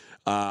 1.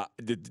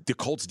 The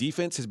Colts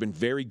defense has been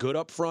very good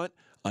up front.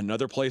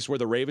 Another place where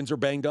the Ravens are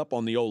banged up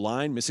on the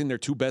O-line, missing their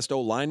 2 best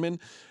O-linemen.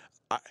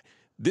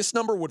 This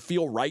number would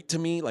feel right to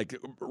me, like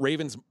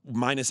Ravens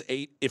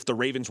 -8 if the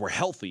Ravens were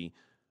healthy.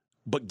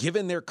 But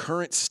given their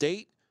current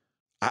state,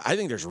 I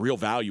think there's real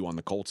value on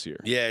the Colts here.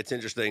 Yeah, it's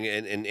interesting.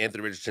 And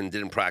Anthony Richardson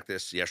didn't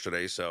practice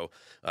yesterday, so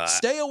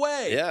stay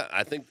away. Yeah,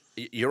 I think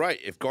you're right.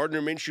 If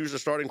Gardner Minshew's a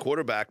starting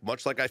quarterback,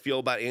 much like I feel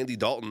about Andy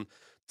Dalton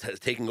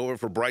taking over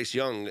for Bryce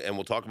Young, and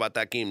we'll talk about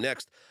that game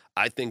next,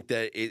 I think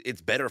that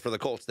it's better for the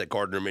Colts that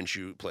Gardner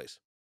Minshew plays.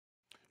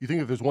 You think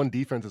if there's one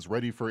defense that's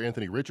ready for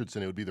Anthony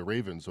Richardson, it would be the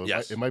Ravens. So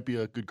Yes. it might be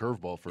a good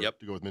curveball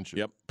to go with Minshew.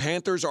 Yep.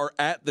 Panthers are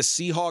at the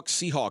Seahawks.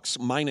 Seahawks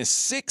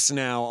 -6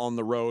 now on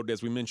the road.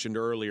 As we mentioned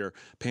earlier,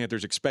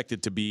 Panthers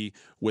expected to be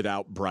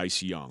without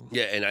Bryce Young.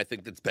 Yeah, and I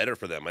think that's better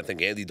for them. I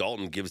think Andy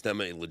Dalton gives them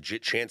a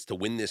legit chance to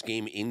win this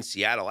game in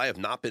Seattle. I have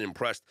not been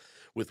impressed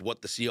with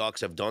what the Seahawks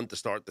have done to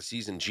start the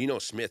season. Geno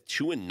Smith,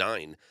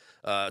 2-7,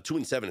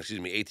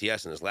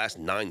 ATS in his last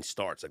 9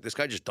 starts. Like, this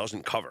guy just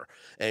doesn't cover.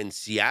 And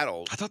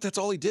Seattle, I thought that's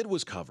all he did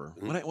was cover.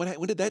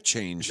 When did that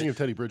change? Think of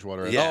Teddy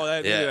Bridgewater. Right?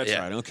 Yeah, that's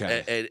right.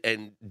 Okay.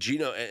 And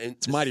Geno, and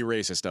It's mighty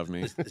racist of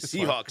me. the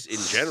Seahawks in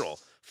general,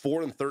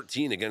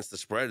 4-13 against the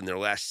spread in their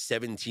last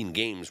 17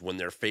 games when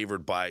they're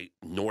favored by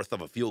north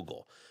of a field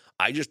goal.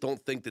 I just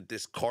don't think that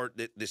this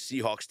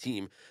Seahawks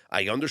team,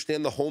 I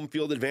understand the home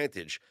field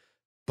advantage,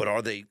 but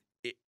are they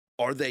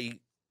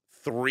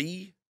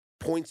 3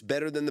 points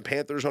better than the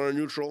Panthers on a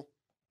neutral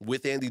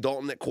with Andy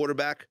Dalton at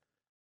quarterback?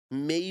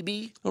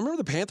 Maybe. I remember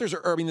the Panthers the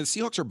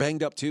Seahawks are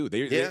banged up too.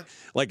 They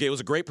like, it was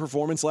a great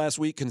performance last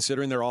week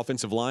considering their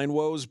offensive line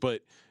woes,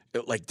 but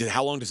like,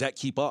 how long does that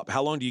keep up?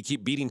 How long do you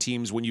keep beating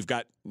teams when you've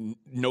got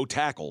no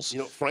tackles?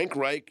 Frank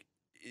Reich,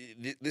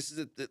 this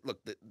is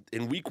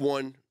in week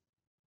 1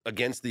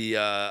 against the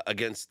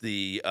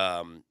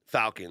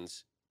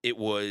Falcons, it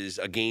was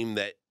a game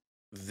that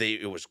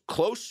it was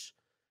close,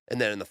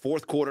 and then in the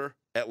fourth quarter,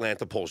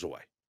 Atlanta pulls away.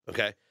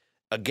 Okay,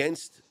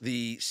 against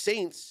the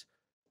Saints,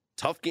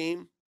 tough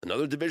game,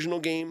 another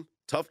divisional game,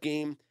 tough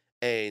game,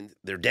 and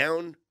they're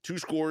down 2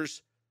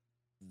 scores.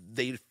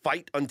 They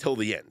fight until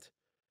the end.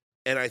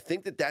 And I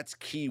think that that's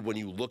key when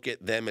you look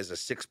at them as a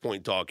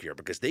 6-point dog here,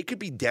 because they could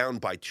be down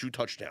by 2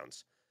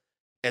 touchdowns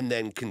and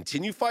then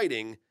continue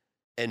fighting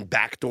and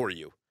backdoor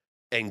you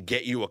and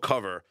get you a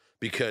cover,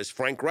 because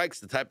Frank Reich's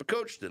the type of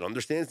coach that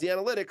understands the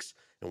analytics.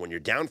 And when you're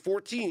down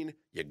 14,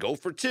 you go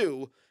for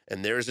 2,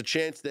 and there's a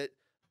chance that,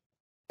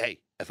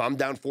 hey, if I'm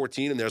down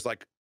 14 and there's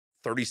like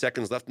 30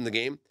 seconds left in the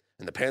game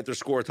and the Panthers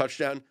score a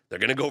touchdown, they're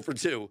going to go for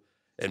 2.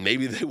 And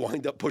maybe they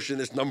wind up pushing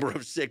this number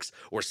of 6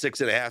 or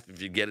 6.5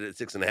 if you get it at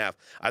 6.5.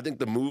 I think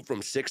the move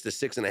from 6 to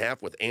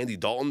 6.5 with Andy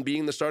Dalton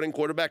being the starting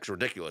quarterback is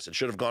ridiculous. It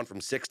should have gone from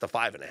 6 to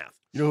 5.5.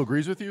 You know who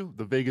agrees with you?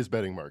 The Vegas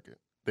betting market.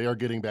 They are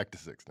getting back to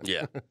 6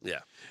 now. Yeah.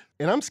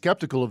 And I'm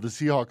skeptical of the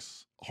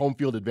Seahawks' home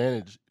field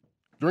advantage.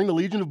 During the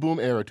Legion of Boom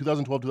era,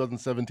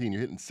 2012-2017,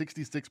 you're hitting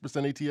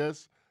 66%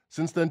 ATS.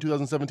 Since then,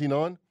 2017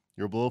 on,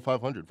 you're below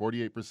 500,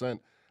 48%.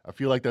 I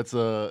feel like that's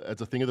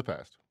a thing of the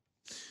past.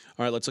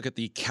 All right, let's look at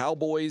the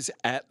Cowboys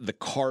at the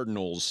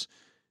Cardinals.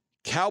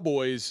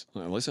 Cowboys,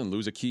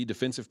 lose a key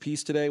defensive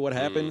piece today. What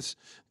happens?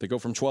 They go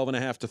from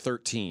 12.5 to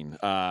 13.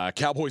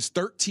 Cowboys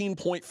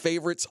 13-point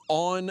favorites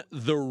on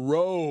the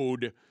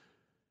road.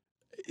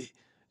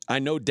 I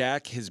know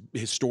Dak has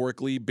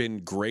historically been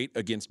great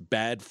against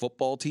bad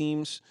football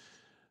teams.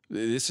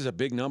 This is a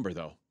big number,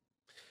 though.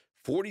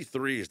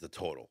 43 is the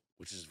total,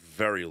 which is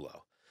very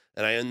low.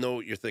 And I know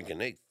you're thinking,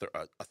 hey,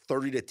 a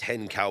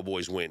 30-10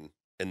 Cowboys win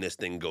and this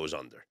thing goes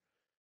under.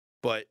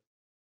 But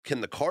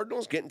can the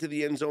Cardinals get into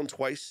the end zone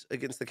twice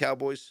against the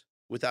Cowboys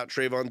without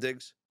Trayvon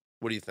Diggs?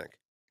 What do you think?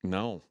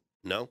 No,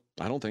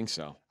 I don't think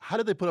so. How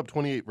did they put up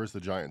 28 versus the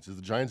Giants? Is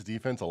the Giants'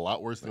 defense a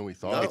lot worse than we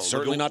thought? No, it's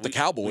certainly not the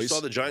Cowboys. We saw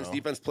the Giants'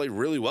 defense play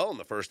really well in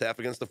the first half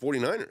against the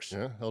 49ers.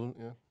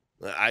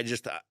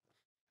 Yeah.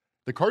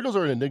 The Cardinals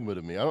are an enigma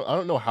to me. I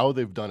don't know how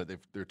they've done it.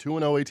 They're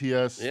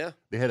 2-0 ATS. Yeah.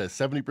 They had a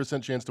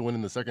 70% chance to win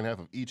in the second half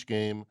of each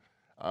game.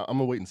 I'm going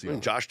to wait and see.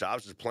 Josh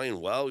Dobbs is playing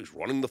well. He's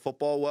running the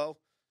football well.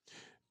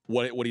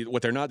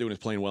 What they're not doing is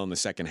playing well in the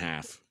second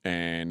half.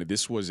 And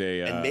this was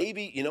and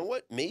maybe, you know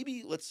what?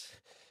 Maybe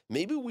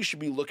we should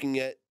be looking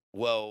at,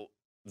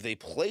 they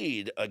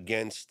played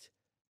against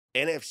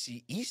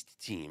NFC East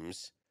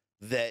teams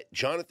that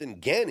Jonathan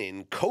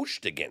Gannon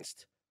coached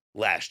against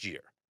last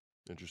year.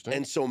 Interesting.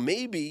 And so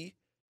maybe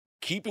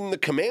keeping the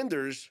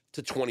Commanders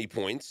to 20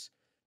 points,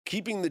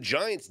 keeping the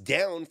Giants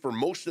down for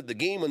most of the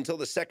game until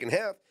the second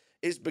half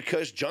is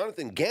because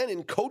Jonathan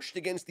Gannon coached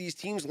against these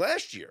teams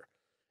last year.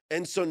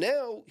 And so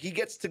now he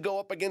gets to go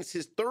up against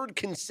his 3rd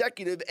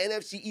consecutive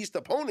NFC East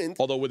opponent.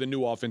 Although with a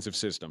new offensive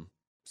system.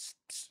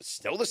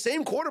 Still the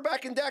same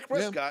quarterback in Dak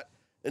Prescott.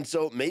 Yeah. And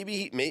so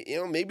maybe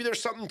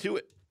there's something to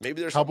it. Maybe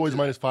there's Cowboys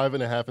minus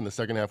 5.5 in the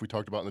second half we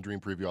talked about in the Dream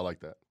Preview. I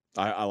like that.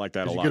 I like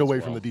that a lot. You get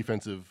away from the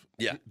defensive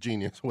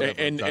genius.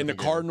 Whatever, and the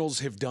Cardinals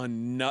have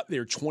done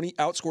they're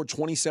outscored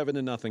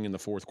 27-0 in the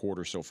fourth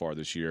quarter so far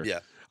this year. Yeah.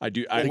 I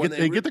do.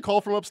 They get the call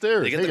from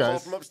upstairs. They get the call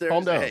from upstairs.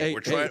 Calm down. Hey,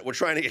 we're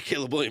trying to get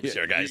Caleb Williams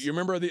here, guys. You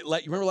remember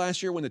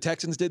last year when the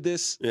Texans did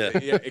this? Yeah.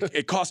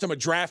 It cost them a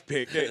draft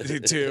pick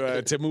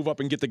to move up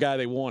and get the guy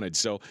they wanted.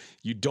 So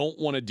you don't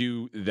want to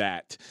do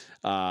that.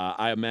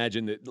 I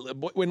imagine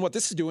that when what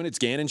this is doing, it's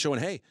Gannon showing,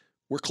 hey,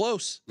 we're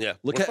close. Yeah,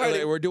 we're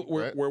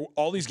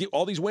all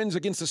these wins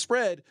against the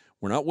spread.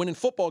 We're not winning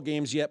football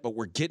games yet, but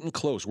we're getting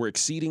close. We're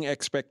exceeding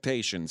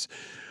expectations.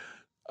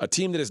 A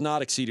team that has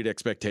not exceeded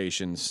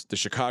expectations, the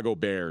Chicago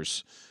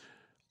Bears,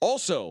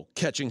 also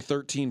catching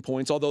 13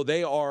 points, although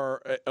they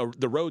are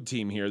the road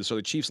team here. So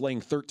the Chiefs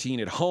laying 13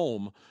 at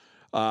home.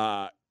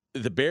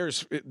 The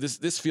Bears,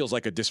 this feels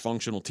like a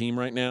dysfunctional team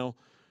right now.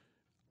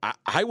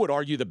 I would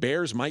argue the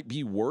Bears might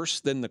be worse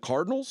than the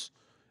Cardinals.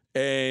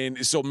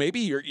 And so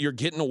maybe you're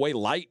getting away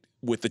light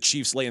with the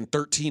Chiefs laying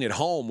 13 at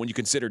home when you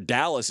consider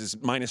Dallas is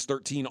minus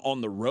 13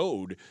 on the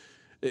road.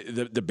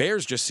 The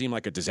Bears just seem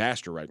like a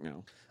disaster right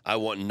now. I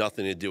want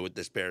nothing to do with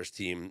this Bears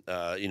team.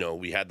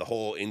 We had the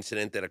whole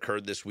incident that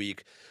occurred this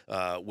week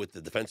with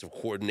the defensive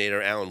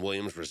coordinator, Alan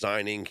Williams,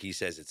 resigning. He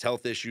says it's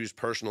health issues,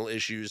 personal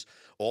issues.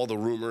 All the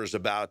rumors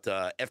about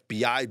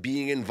FBI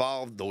being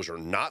involved, those are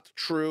not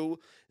true.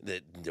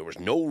 That there was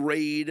no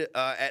raid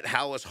at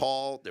Hallis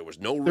Hall. There was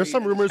no raid. There's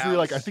some rumors where you're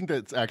like, house. I think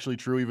that's actually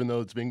true, even though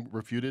it's being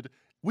refuted.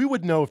 We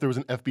would know if there was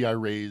an FBI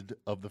raid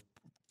of the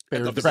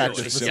Bears the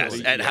practice facility.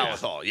 facility. Yes, at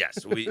Hallis Hall.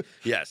 Yes,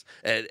 yes,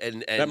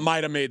 and That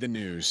might have made the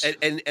news.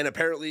 And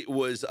apparently it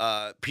was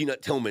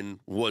Peanut Tillman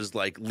was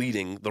like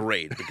leading the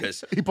raid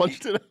because He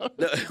punched it out.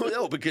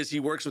 no, because he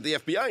works with the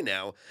FBI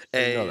now,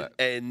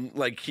 and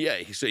like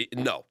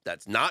no,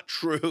 that's not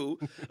true.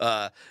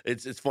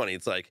 It's funny.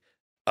 It's like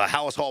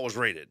Hallis Hall was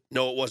raided.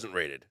 No, it wasn't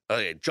raided.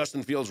 Okay,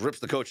 Justin Fields rips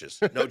the coaches.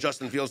 No,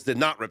 Justin Fields did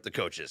not rip the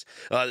coaches.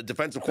 The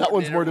defensive That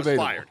one's coordinator more was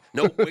debatable. fired.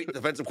 No, wait, the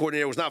defensive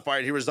coordinator was not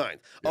fired. He resigned.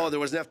 Oh, there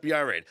was an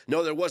FBI raid.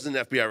 No, there wasn't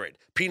an FBI raid.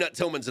 Peanut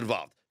Tillman's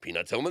involved.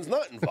 Peanut Tillman's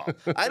not involved.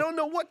 I don't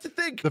know what to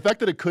think. The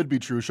fact that it could be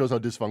true shows how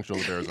dysfunctional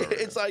the Bears are. Right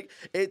It's like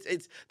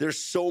it's there's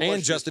so much.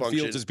 And Justin dysfunction.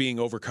 Fields is being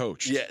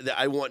overcoached. Yeah,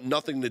 I want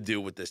nothing to do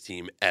with this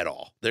team at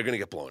all. They're going to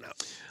get blown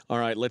out. All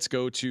right, let's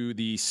go to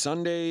the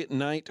Sunday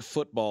night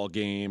football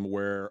game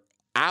where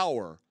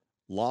our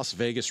Las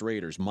Vegas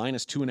Raiders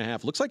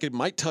 -2.5. Looks like it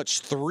might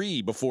touch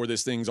 3 before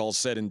this thing's all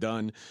said and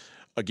done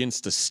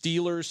against the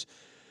Steelers.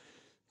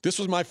 This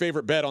was my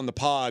favorite bet on the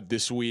pod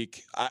this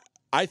week.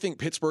 I think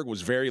Pittsburgh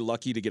was very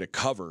lucky to get a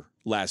cover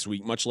last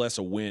week, much less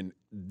a win.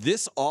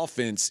 This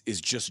offense is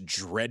just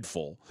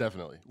dreadful.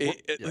 Definitely.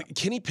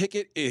 Kenny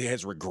Pickett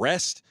has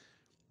regressed.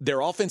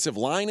 Their offensive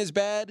line is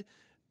bad.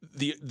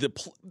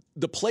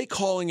 The play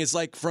calling is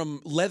like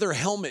from leather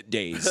helmet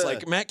days.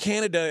 Like Matt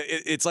Canada,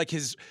 it's like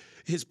his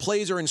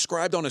plays are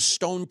inscribed on a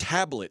stone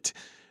tablet.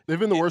 They've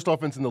been the worst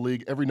offense in the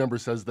league. Every number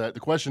says that. The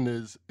question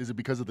is it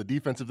because of the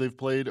defensive they've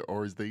played,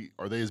 or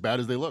are they as bad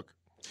as they look?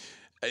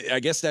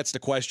 I guess that's the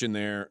question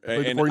there.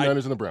 The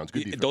 49ers and the Browns,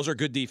 good defense. Those are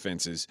good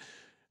defenses.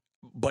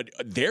 But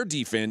their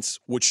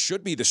defense, which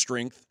should be the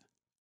strength,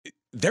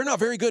 they're not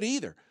very good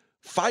either.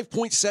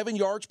 5.7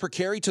 yards per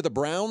carry to the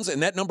Browns,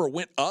 and that number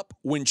went up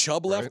when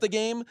Chubb left the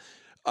game.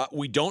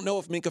 We don't know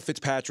if Minkah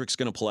Fitzpatrick's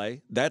going to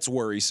play. That's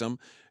worrisome.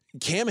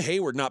 Cam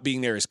Hayward not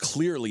being there is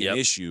clearly an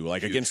issue,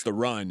 like against the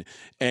run.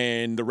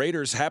 And the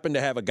Raiders happen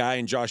to have a guy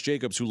in Josh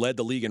Jacobs who led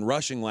the league in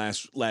rushing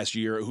last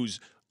year who's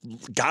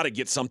got to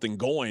get something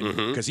going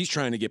because he's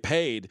trying to get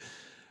paid.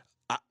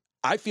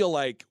 I feel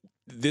like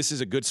this is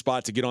a good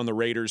spot to get on the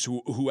Raiders,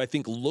 who I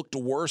think looked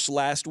worse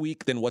last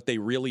week than what they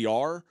really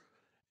are.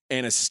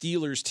 And a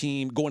Steelers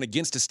team going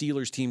against a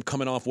Steelers team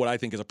coming off what I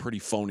think is a pretty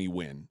phony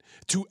win.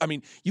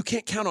 You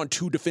can't count on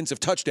 2 defensive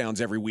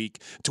touchdowns every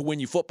week to win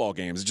you football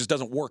games. It just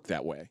doesn't work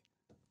that way.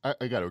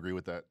 I got to agree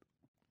with that.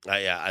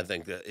 I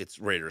think that it's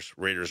Raiders.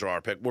 Raiders are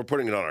our pick. We're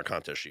putting it on our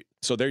contest sheet.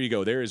 So there you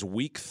go. There is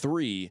week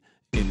 3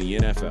 in the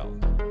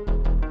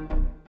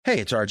NFL. Hey,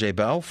 it's RJ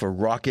Bell for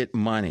Rocket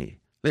Money.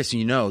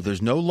 Listen,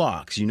 there's no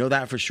locks. You know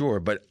that for sure.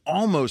 But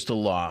almost a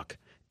lock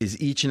is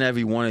each and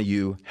every one of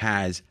you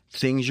has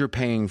things you're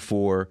paying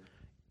for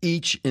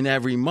each and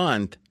every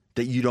month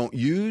that you don't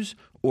use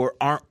or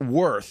aren't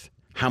worth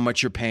how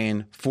much you're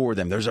paying for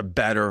them. There's a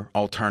better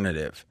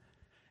alternative.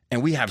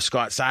 And we have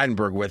Scott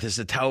Seidenberg with us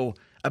to tell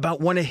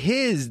about one of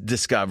his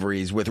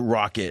discoveries with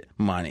Rocket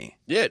Money.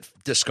 Yeah, it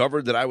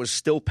discovered that I was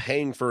still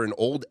paying for an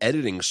old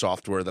editing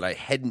software that I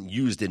hadn't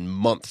used in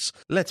months.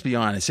 Let's be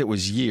honest, it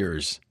was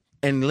years.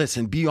 And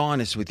listen, be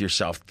honest with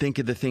yourself. Think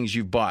of the things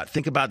you've bought.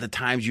 Think about the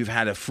times you've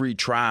had a free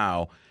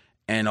trial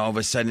and all of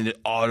a sudden it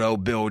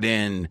auto-billed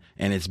in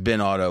and it's been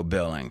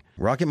auto-billing.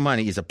 Rocket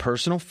Money is a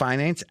personal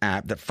finance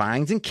app that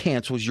finds and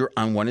cancels your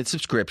unwanted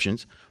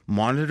subscriptions,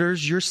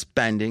 monitors your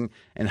spending,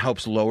 and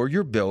helps lower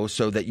your bills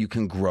so that you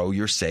can grow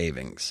your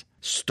savings.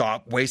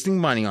 Stop wasting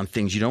money on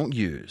things you don't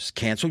use.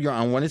 Cancel your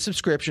unwanted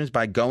subscriptions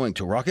by going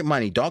to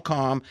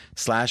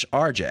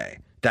rocketmoney.com/RJ.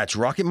 That's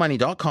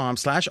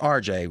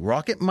rocketmoney.com/RJ,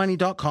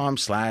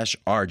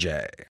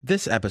 rocketmoney.com/RJ.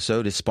 This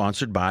episode is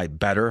sponsored by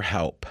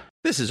BetterHelp.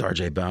 This is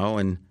RJ Bell,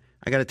 and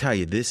I got to tell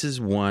you, this is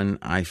one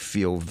I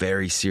feel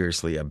very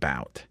seriously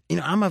about.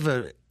 I'm of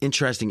an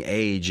interesting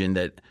age in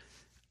that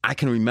I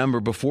can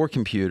remember before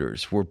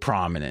computers were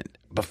prominent,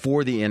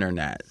 before the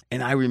internet.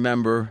 And I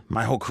remember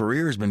my whole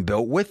career has been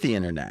built with the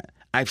internet.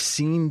 I've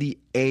seen the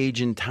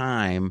age and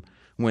time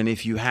when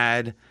if you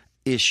had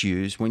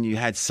issues, when you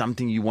had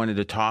something you wanted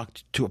to talk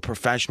to a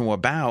professional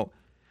about,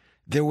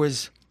 there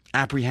was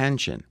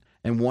apprehension.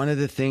 And one of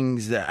the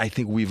things that I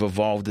think we've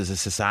evolved as a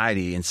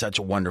society in such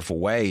a wonderful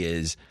way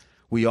is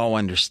we all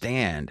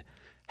understand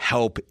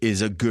help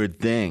is a good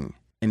thing.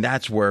 And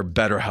that's where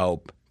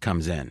BetterHelp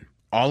comes in.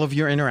 All of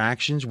your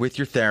interactions with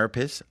your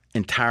therapist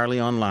entirely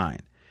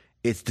online.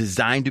 It's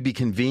designed to be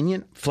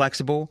convenient,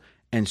 flexible,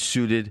 and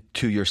suited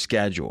to your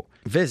schedule.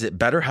 Visit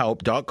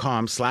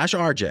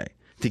BetterHelp.com/RJ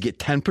to get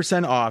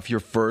 10% off your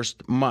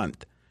first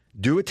month.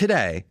 Do it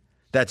today.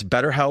 That's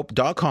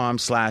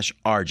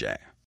BetterHelp.com/RJ.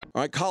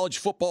 All right, college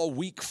football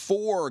week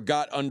 4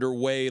 got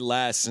underway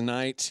last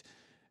night.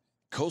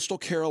 Coastal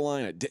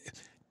Carolina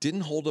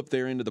didn't hold up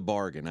their end of the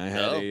bargain. I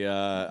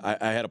had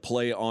I had a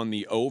play on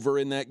the over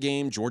in that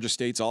game. Georgia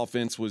State's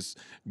offense was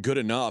good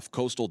enough.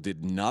 Coastal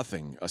did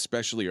nothing,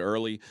 especially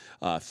early.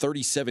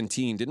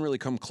 30-17, didn't really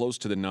come close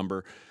to the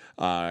number.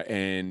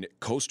 And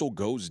Coastal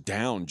goes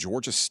down.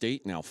 Georgia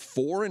State now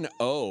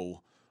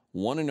 4-0,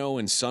 1-0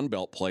 in Sun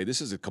Belt play.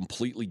 This is a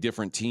completely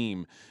different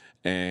team.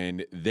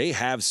 And they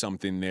have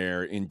something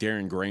there in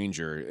Darren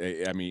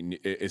Granger. I mean,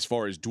 as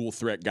far as dual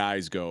threat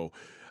guys go,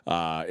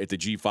 at the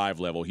G5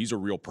 level, he's a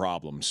real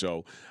problem.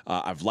 So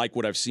I've liked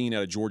what I've seen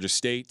out of Georgia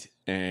State,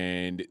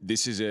 and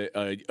this is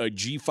a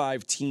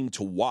G5 team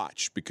to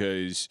watch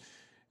because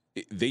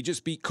they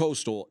just beat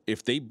Coastal.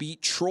 If they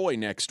beat Troy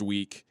next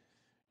week,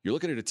 you're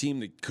looking at a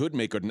team that could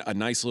make a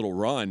nice little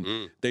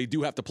run. They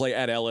do have to play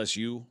at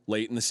LSU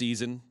late in the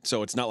season,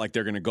 so it's not like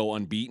they're going to go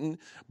unbeaten.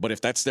 But if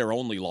that's their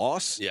only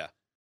loss,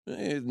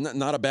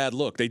 not a bad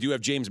look. They do have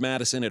James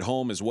Madison at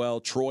home as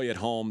well. Troy at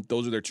home.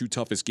 Those are their two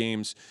toughest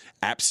games.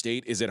 App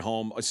State is at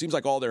home. It seems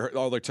like all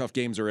their tough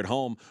games are at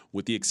home,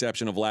 with the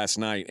exception of last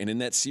night. And in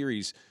that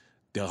series,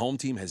 the home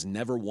team has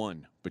never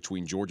won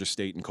between Georgia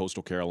State and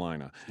Coastal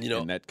Carolina.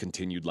 And that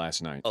continued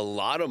last night. A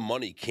lot of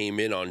money came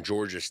in on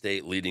Georgia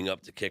State leading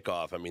up to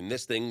kickoff. I mean,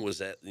 this thing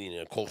was at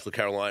Coastal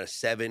Carolina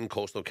 7,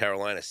 Coastal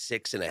Carolina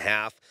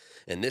 6.5.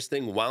 And this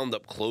thing wound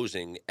up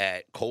closing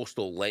at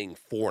Coastal laying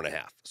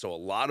 4.5. So a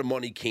lot of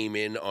money came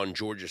in on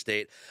Georgia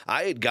State.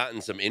 I had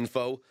gotten some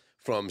info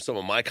from some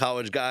of my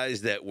college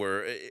guys that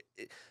were,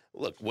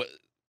 what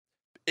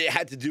it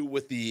had to do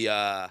with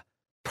the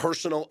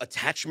personal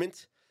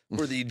attachment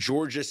for the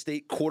Georgia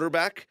State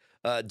quarterback,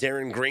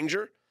 Darren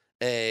Granger,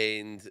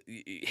 and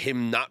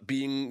him not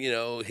being,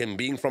 him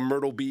being from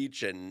Myrtle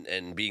Beach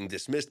and being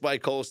dismissed by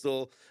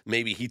Coastal.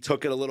 Maybe he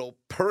took it a little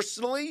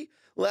personally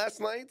last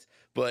night,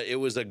 but it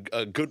was a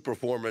good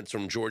performance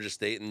from Georgia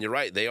State. And you're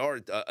right, they are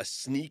a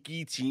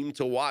sneaky team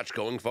to watch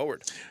going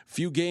forward.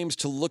 Few games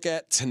to look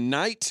at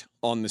tonight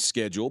on the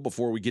schedule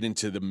before we get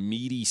into the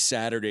meaty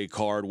Saturday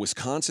card.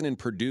 Wisconsin and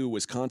Purdue.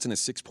 Wisconsin a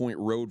 6-point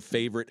road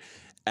favorite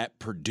at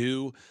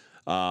Purdue.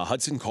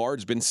 Hudson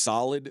Card's been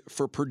solid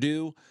for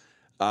Purdue.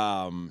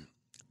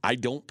 I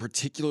don't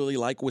particularly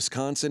like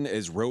Wisconsin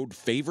as road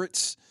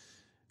favorites.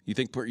 You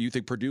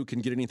think Purdue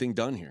can get anything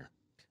done here?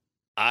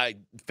 I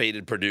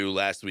faded Purdue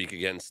last week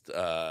against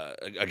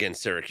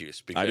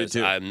Syracuse because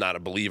I'm not a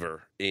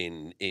believer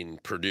in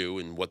Purdue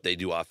and what they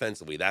do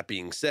offensively. That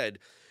being said,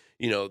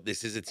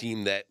 this is a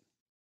team that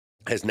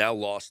has now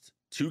lost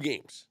 2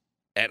 games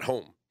at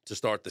home to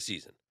start the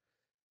season.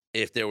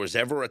 If there was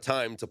ever a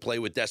time to play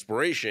with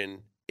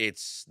desperation,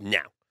 it's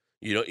now.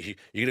 You're going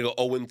to go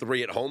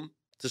 0-3 at home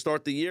to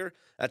start the year.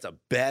 That's a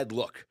bad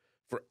look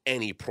for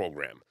any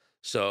program.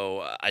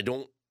 So I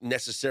don't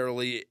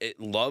necessarily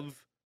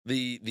love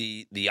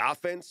the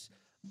offense.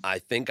 I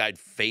think I'd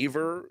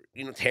favor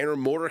Tanner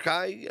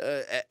Mordecai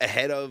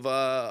ahead of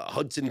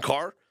Hudson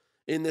Carr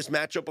in this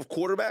matchup of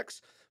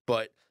quarterbacks.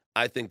 But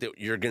I think that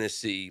you're going to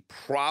see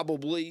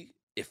probably,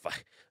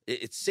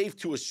 it's safe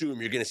to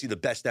assume you're going to see the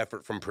best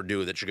effort from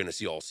Purdue that you're going to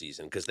see all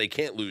season, because they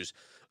can't lose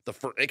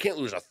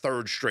a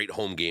third straight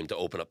home game to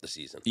open up the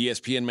season.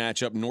 ESPN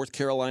matchup: North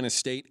Carolina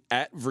State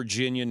at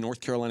Virginia.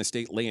 North Carolina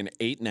State laying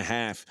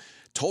 8.5.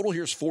 Total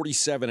here's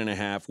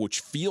 47.5,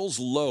 which feels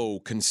low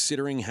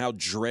considering how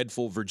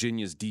dreadful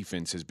Virginia's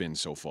defense has been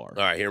so far.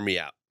 All right, hear me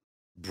out.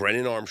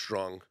 Brennan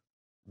Armstrong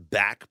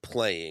back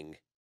playing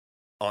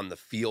on the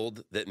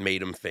field that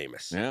made him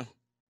famous. Yeah.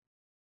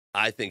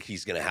 I think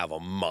he's going to have a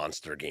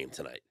monster game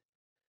tonight.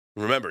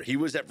 Remember, he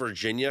was at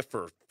Virginia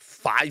for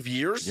 5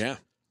 years. Yeah.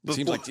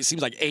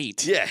 Seems like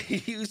 8. Yeah,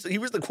 he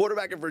was the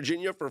quarterback at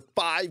Virginia for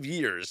 5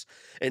 years,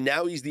 and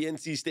now he's the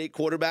NC State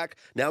quarterback.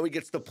 Now he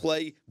gets to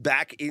play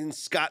back in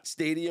Scott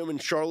Stadium in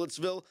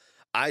Charlottesville.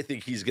 I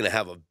think he's going to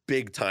have a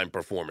big-time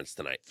performance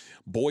tonight.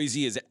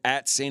 Boise is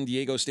at San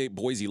Diego State.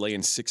 Boise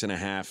laying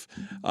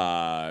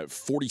 6.5.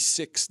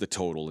 46 the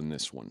total in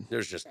this one.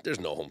 There's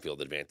no home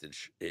field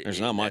advantage. There's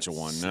not much of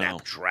one, no.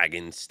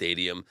 Snapdragon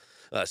Stadium.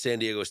 San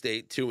Diego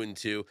State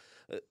 2-2.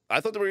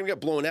 I thought they were going to get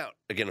blown out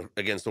again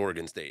against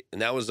Oregon State,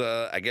 and that was,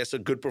 I guess, a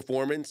good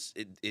performance.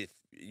 If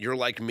you're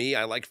like me,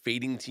 I like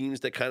fading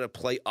teams that kind of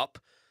play up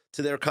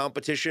to their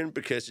competition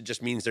because it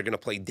just means they're going to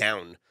play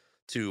down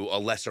to a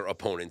lesser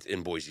opponent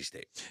in Boise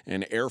State.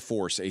 And Air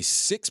Force, a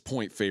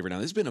 6-point favorite. Now,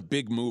 this has been a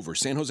big mover.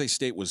 San Jose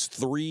State was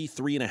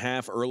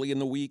 3.5 early in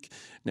the week.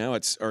 Now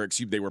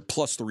they were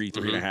plus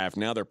 3.5.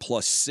 Now they're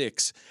plus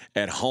 6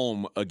 at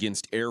home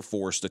against Air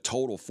Force. The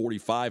total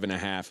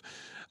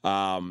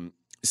 45.5.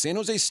 San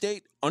Jose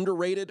State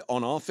underrated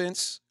on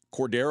offense.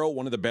 Cordero,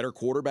 one of the better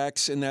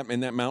quarterbacks in that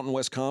Mountain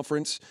West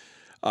Conference.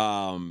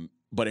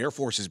 But Air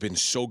Force has been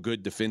so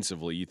good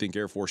defensively. You think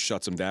Air Force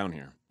shuts them down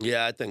here?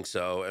 Yeah, I think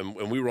so.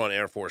 And we were on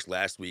Air Force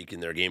last week in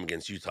their game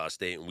against Utah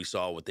State, and we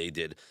saw what they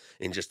did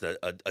in just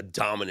a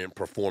dominant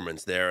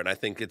performance there. And I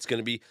think it's going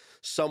to be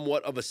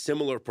somewhat of a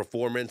similar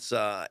performance.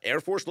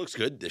 Air Force looks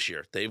good this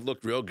year. They've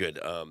looked real good.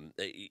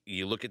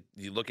 You look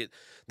at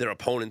their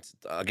opponents.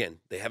 Again,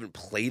 they haven't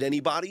played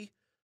anybody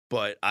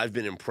but I've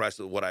been impressed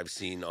with what I've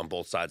seen on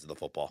both sides of the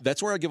football.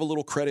 That's where I give a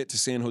little credit to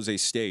San Jose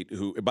State,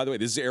 who, by the way,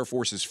 this is Air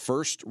Force's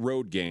first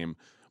road game,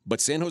 but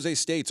San Jose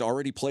State's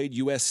already played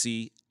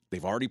USC.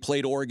 They've already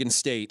played Oregon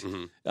State.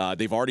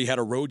 They've already had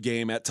a road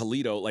game at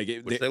Toledo.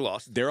 Which they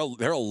lost. They're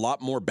a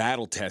lot more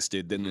battle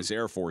tested than this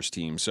Air Force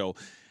team. So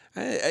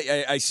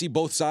I see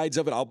both sides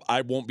of it.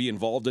 I won't be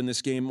involved in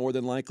this game more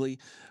than likely,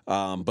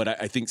 but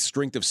I think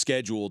strength of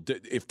schedule,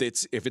 if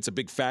it's a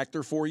big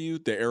factor for you,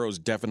 the arrow's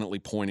definitely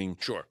pointing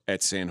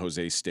at San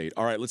Jose State.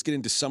 All right, let's get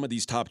into some of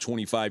these top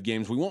 25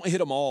 games. We won't hit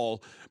them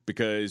all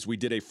because we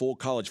did a full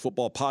college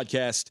football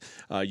podcast.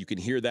 You can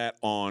hear that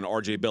on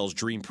RJ Bell's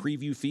Dream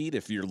Preview feed.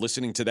 If you're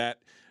listening to that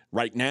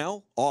right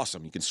now,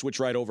 awesome. You can switch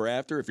right over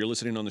after. If you're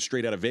listening on the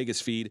Straight Outta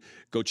Vegas feed,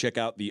 go check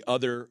out the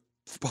other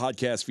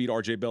podcast feed,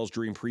 RJ Bell's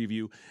Dream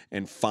Preview,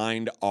 and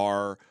find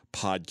our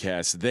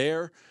podcast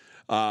there.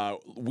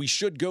 We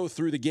should go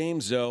through the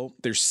games, though.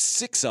 There's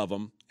 6 of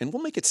them, and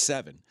we'll make it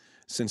 7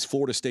 since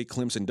Florida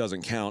State-Clemson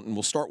doesn't count, and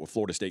we'll start with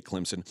Florida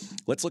State-Clemson.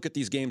 Let's look at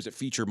these games that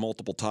feature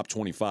multiple top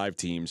 25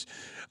 teams.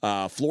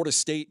 Florida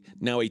State,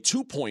 now a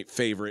 2-point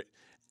favorite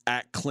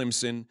at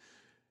Clemson.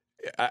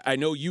 I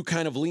know you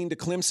kind of lean to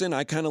Clemson.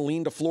 I kind of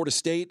lean to Florida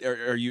State.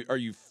 Are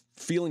you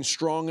feeling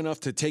strong enough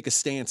to take a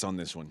stance on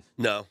this one?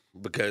 No,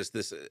 because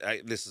this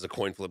is a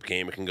coin flip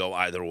game. It can go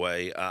either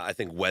way. I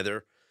think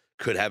weather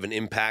could have an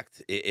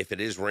impact if it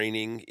is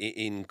raining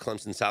in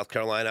Clemson, South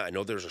Carolina. I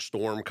know there's a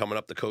storm coming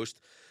up the coast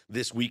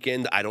this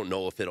weekend. I don't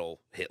know if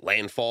it'll hit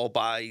landfall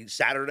by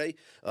Saturday.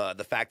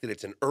 The fact that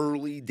it's an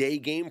early day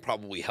game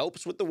probably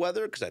helps with the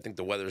weather because I think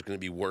the weather is going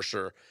to be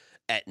worser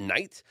at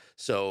night.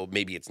 So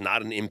maybe it's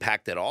not an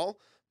impact at all.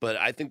 But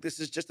I think this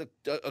is just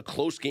a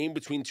close game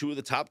between two of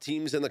the top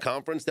teams in the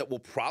conference that will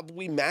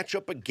probably match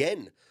up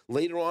again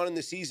later on in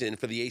the season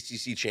for the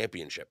ACC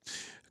championship.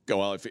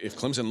 Well, if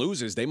Clemson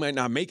loses, they might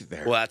not make it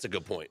there. Well, that's a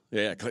good point.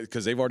 Yeah,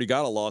 because they've already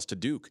got a loss to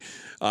Duke.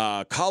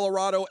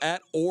 Colorado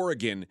at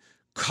Oregon.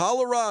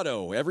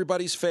 Colorado,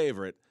 everybody's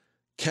favorite,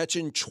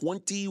 catching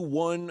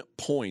 21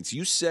 points.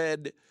 You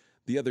said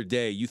the other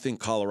day you think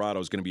Colorado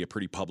is going to be a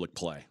pretty public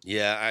play.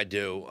 Yeah, I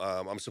do.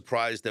 I'm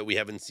surprised that we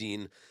haven't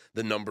seen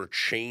the number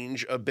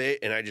change a bit,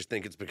 and I just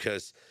think it's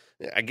because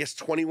I guess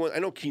 21 – I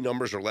know key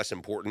numbers are less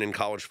important in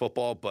college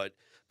football, but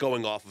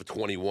going off of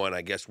 21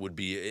 I guess would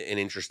be an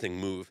interesting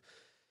move.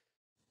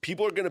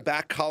 People are going to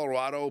back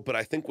Colorado, but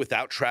I think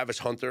without Travis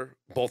Hunter,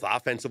 both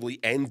offensively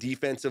and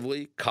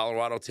defensively,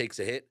 Colorado takes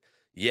a hit.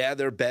 Yeah,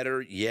 they're better.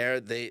 Yeah,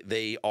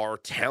 they are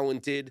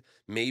talented.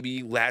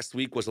 Maybe last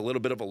week was a little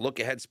bit of a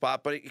look-ahead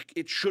spot, but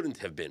it shouldn't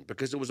have been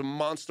because it was a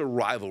monster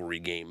rivalry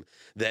game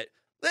that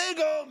they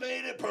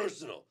made it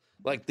personal.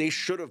 Like, they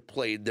should have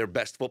played their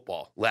best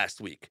football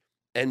last week,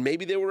 and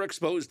maybe they were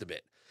exposed a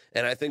bit.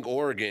 And I think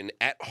Oregon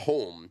at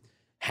home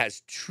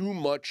has too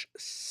much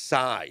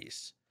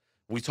size.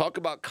 We talk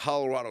about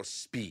Colorado's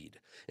speed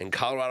and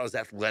Colorado's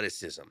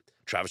athleticism.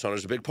 Travis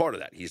Hunter's a big part of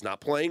that. He's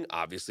not playing.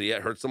 Obviously,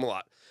 it hurts them a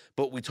lot.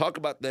 But we talk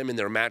about them in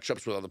their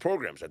matchups with other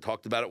programs. I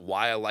talked about it,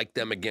 why I like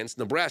them against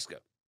Nebraska.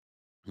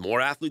 More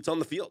athletes on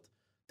the field.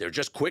 They're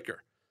just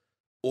quicker.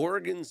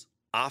 Oregon's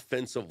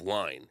offensive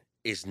line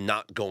is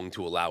not going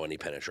to allow any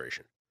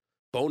penetration.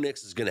 Bo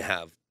Nix is going to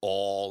have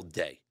all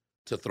day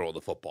to throw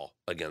the football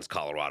against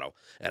Colorado.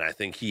 And I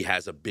think he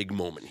has a big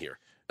moment here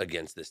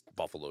against this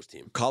Buffaloes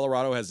team.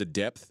 Colorado has the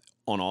depth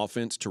on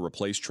offense to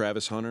replace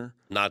Travis Hunter.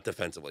 Not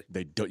defensively.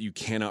 You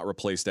cannot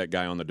replace that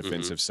guy on the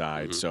defensive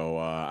side. Mm-hmm. So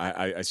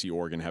I see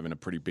Oregon having a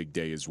pretty big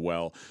day as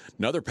well.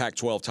 Another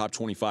Pac-12 top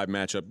 25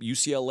 matchup,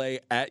 UCLA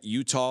at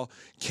Utah.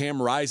 Cam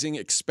Rising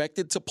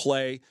expected to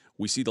play.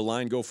 We see the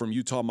line go from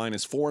Utah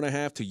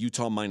 -4.5 to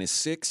Utah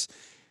 -6.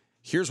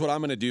 Here's what I'm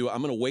going to do.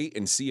 I'm going to wait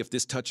and see if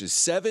this touches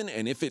 7.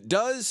 And if it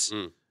does,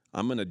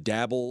 I'm going to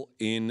dabble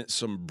in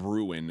some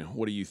Bruin.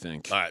 What do you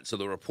think? All right, so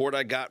the report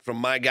I got from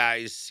my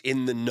guys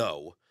in the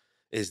know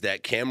is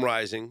that Cam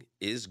Rising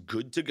is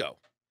good to go.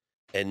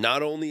 And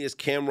not only is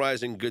Cam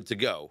Rising good to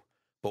go,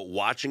 but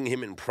watching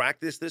him in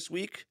practice this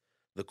week,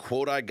 the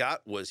quote I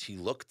got was he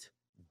looked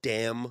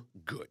damn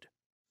good.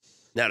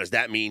 Now, does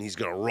that mean he's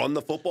going to run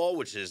the football,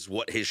 which is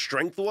what his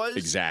strength was?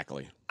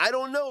 Exactly. I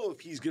don't know if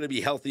he's going to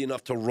be healthy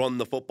enough to run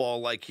the football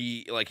like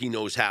he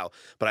knows how,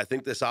 but I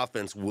think this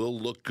offense will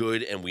look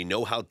good, and we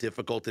know how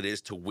difficult it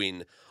is to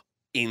win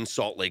in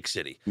Salt Lake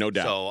City. No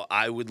doubt. So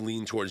I would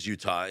lean towards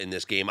Utah in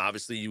this game.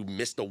 Obviously, you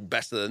missed the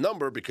best of the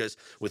number because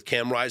with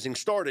Cam Rising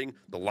starting,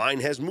 the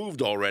line has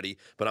moved already,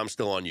 but I'm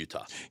still on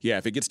Utah. Yeah,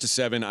 if it gets to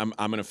 7, I'm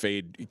going to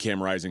fade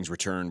Cam Rising's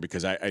return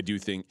because I do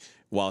think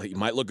while he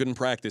might look good in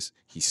practice,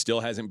 he still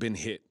hasn't been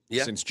hit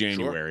since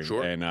January.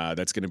 Sure. And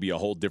that's going to be a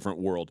whole different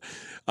world.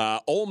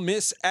 Ole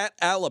Miss at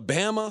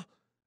Alabama.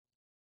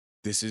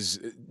 This is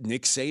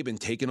Nick Saban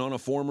taking on a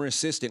former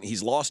assistant.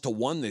 He's lost to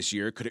 1 this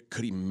year. Could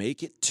he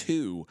make it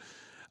 2?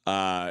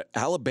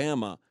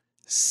 Alabama,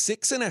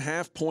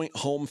 6.5-point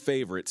home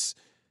favorites.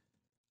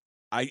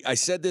 I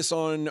said this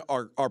on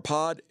our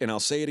pod, and I'll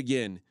say it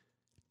again.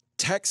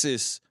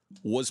 Texas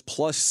was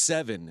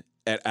 +7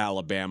 at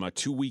Alabama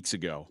 2 weeks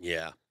ago.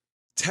 Yeah.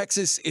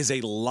 Texas is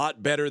a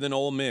lot better than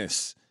Ole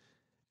Miss.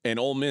 and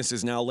Ole Miss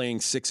is now laying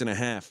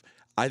 6.5.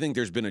 I think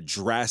there's been a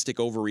drastic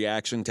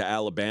overreaction to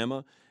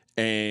Alabama,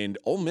 and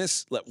Ole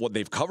Miss,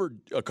 they've covered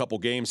a couple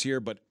games here,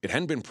 but it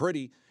hadn't been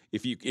pretty.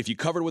 If you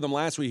covered with them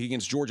last week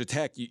against Georgia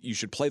Tech, you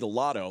should play the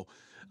lotto.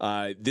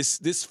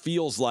 This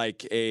feels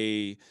like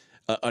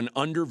an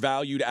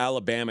undervalued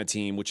Alabama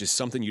team, which is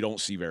something you don't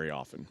see very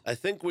often. I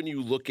think when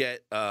you look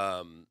at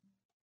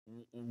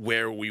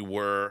where we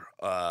were,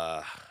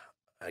 I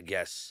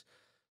guess,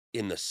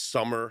 in the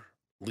summer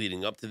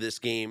leading up to this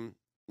game,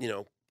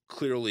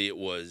 clearly it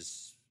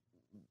was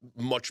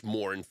much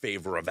more in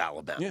favor of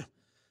Alabama. Yeah.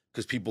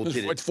 Because people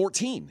didn't. It's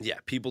 14. Yeah,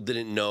 people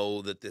didn't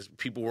know that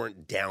people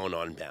weren't down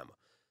on Bama.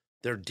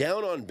 They're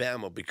down on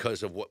Bama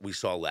because of what we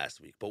saw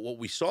last week. But what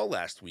we saw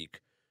last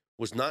week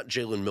was not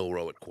Jalen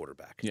Milroe at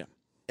quarterback. Yeah.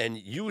 And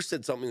you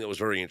said something that was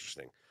very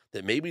interesting,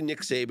 that maybe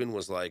Nick Saban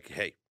was like,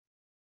 hey,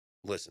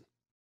 listen,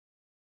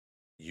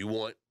 you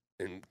want,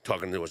 and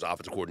talking to his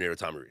offensive coordinator,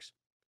 Tommy Rees,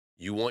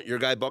 you want your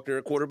guy Buckner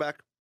at quarterback?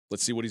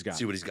 Let's see what he's got.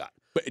 See what he's got.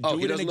 But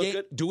he doesn't look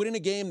good? Do it in a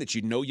game that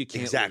you know you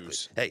can't Exactly.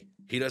 lose. Hey,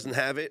 he doesn't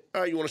have it.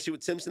 All right, you want to see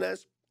what Simpson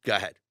has? Go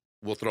ahead.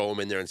 We'll throw him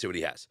in there and see what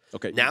he has.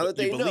 Okay. Now that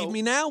they believe know,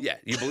 me now? Yeah.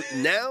 You believe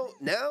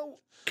now?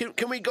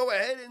 Can we go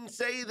ahead and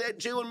say that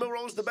Jalen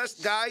Milroe is the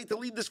best guy to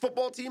lead this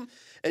football team?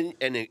 And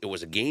it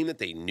was a game that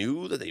they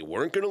knew that they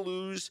weren't going to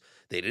lose.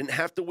 They didn't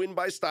have to win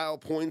by style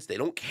points. They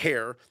don't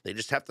care. They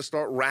just have to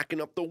start racking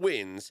up the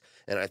wins.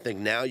 And I think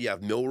now you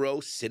have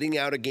Milroe sitting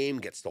out a game,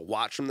 gets to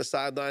watch from the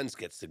sidelines,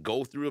 gets to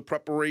go through a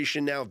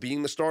preparation now of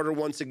being the starter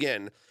once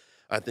again.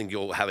 I think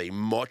you'll have a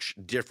much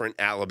different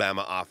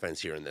Alabama offense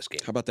here in this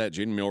game. How about that,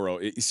 Jaden Milroe?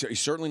 He's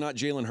certainly not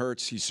Jalen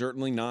Hurts. He's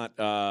certainly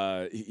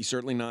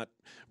not.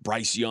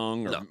 Bryce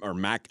Young or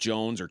Mac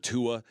Jones or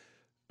Tua.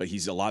 But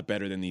he's a lot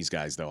better than these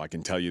guys, though. I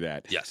can tell you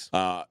that. Yes.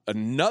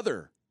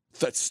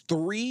 That's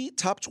 3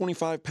 top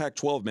 25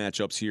 Pac-12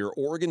 matchups here.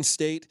 Oregon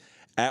State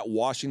at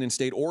Washington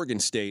State. Oregon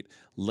State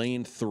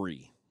laying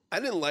 3. I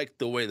didn't like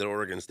the way that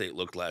Oregon State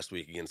looked last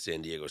week against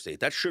San Diego State.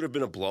 That should have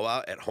been a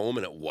blowout at home,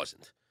 and it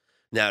wasn't.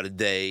 Now, did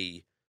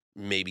they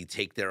maybe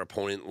take their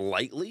opponent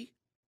lightly?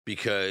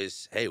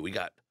 Because, hey, we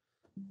got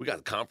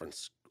the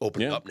conference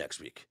opening up next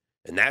week.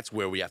 And that's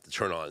where we have to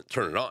turn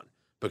it on.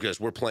 Because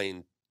we're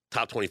playing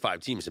top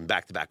 25 teams in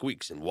back-to-back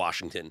weeks in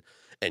Washington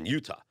and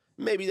Utah.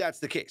 Maybe that's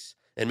the case.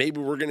 And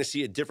maybe we're going to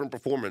see a different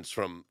performance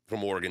from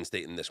Oregon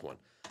State in this one.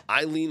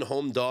 I lean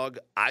home dog.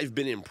 I've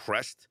been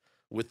impressed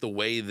with the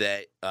way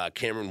that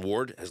Cameron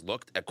Ward has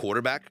looked at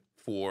quarterback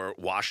for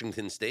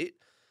Washington State.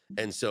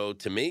 And so,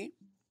 to me,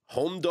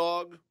 home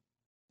dog,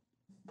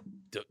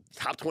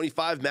 top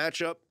 25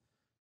 matchup,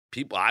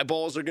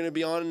 eyeballs are going to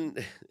be on.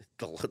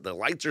 The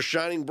lights are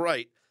shining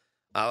bright.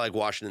 I like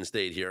Washington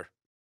State here.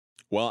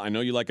 Well, I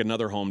know you like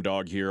another home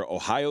dog here.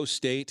 Ohio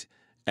State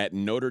at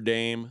Notre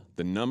Dame.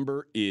 The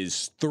number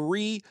is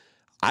 3.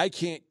 I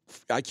can't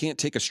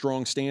take a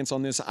strong stance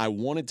on this. I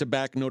wanted to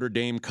back Notre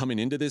Dame coming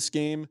into this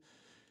game.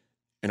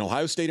 And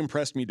Ohio State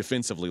impressed me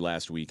defensively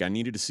last week. I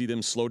needed to see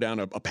them slow down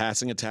a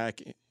passing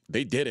attack.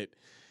 They did it.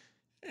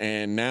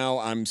 And now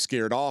I'm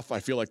scared off. I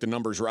feel like the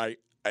number's right.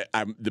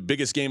 I'm the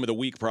biggest game of the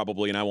week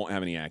probably, and I won't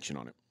have any action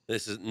on it.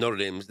 This is Notre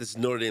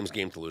Dame's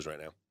game to lose right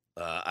now.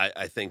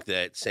 I think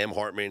that Sam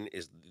Hartman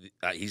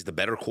he's the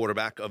better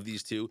quarterback of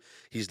these two.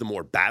 He's the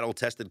more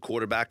battle-tested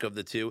quarterback of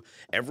the two.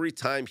 Every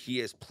time he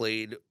has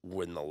played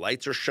when the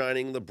lights are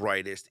shining the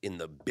brightest, in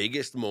the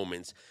biggest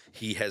moments,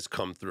 he has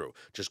come through.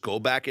 Just go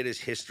back at his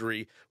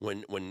history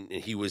when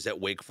he was at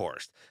Wake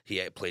Forest. He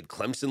had played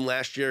Clemson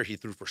last year. He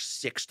threw for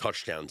 6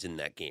 touchdowns in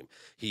that game.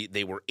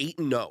 They were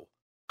 8-0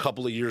 a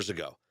couple of years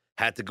ago.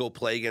 Had to go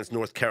play against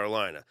North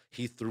Carolina.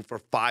 He threw for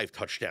 5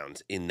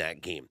 touchdowns in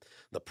that game.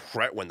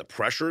 When the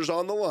pressure's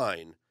on the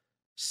line,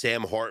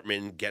 Sam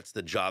Hartman gets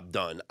the job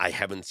done. I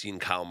haven't seen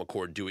Kyle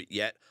McCord do it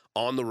yet.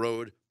 On the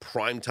road,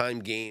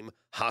 primetime game,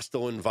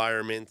 hostile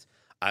environment.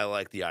 I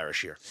like the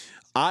Irish here.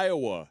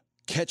 Iowa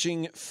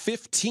catching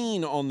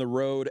 15 on the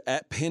road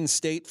at Penn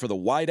State for the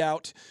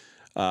whiteout.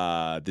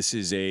 This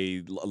is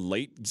a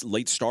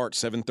late start,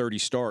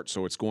 7:30 start,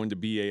 so it's going to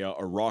be a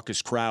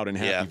raucous crowd in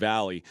Happy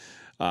Valley.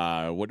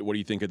 What do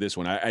you think of this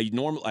one?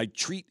 I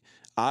treat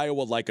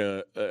Iowa like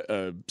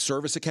a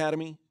service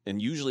academy, and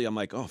usually I'm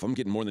like, if I'm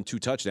getting more than 2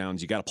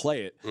 touchdowns, you got to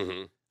play it.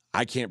 Mm-hmm.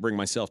 I can't bring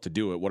myself to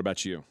do it. What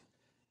about you?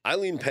 I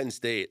lean Penn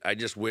State. I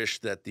just wish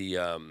that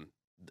the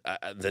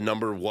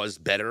number was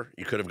better.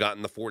 You could have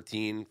gotten the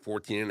 14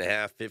 and a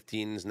half,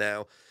 15s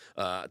now.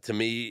 To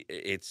me,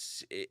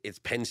 it's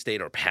Penn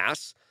State or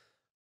pass.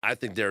 I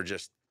think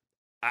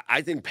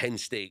I think Penn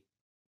State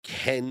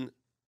can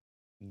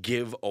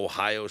give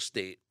Ohio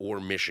State or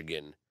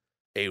Michigan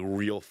a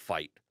real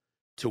fight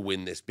to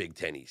win this Big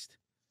Ten East.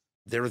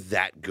 They're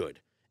that good,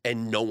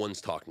 and no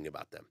one's talking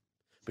about them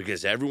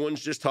because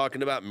everyone's just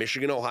talking about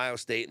Michigan, Ohio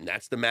State, and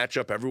that's the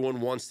matchup everyone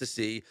wants to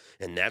see,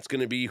 and that's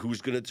going to be who's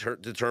going to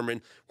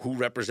determine who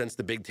represents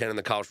the Big Ten in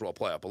the college football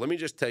playoff. But let me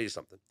just tell you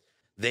something.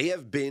 They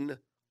have been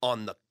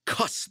on the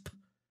cusp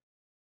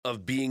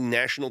of being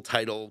national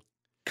title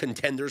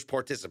contenders,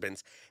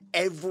 participants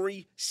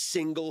every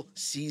single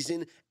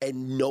season,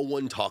 and no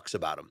one talks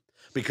about them.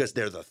 because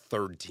they're the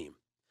third team.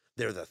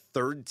 They're the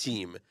third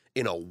team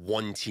in a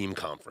one-team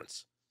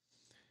conference.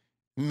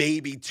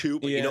 Maybe two,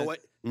 but you know what?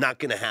 Not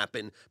going to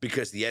happen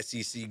because the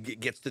SEC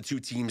gets the two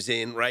teams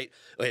in, right?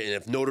 And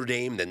if Notre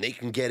Dame, then they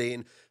can get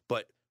in.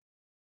 But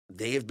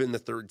they have been the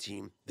third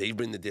team. They've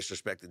been the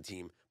disrespected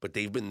team, but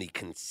they've been the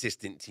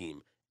consistent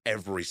team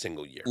every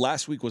single year.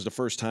 Last week was the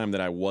first time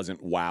that I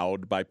wasn't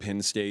wowed by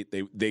Penn State.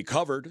 They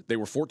covered. They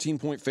were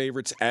 14-point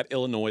favorites at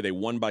Illinois. They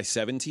won by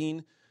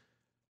 17.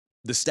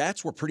 The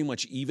stats were pretty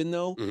much even,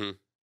 though. Mm-hmm.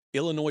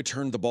 Illinois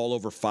turned the ball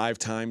over 5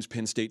 times.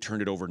 Penn State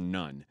turned it over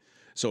none.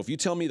 So if you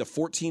tell me the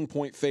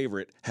 14-point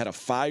favorite had a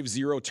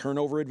 5-0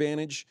 turnover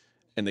advantage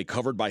and they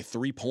covered by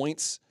 3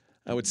 points,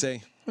 I would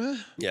say,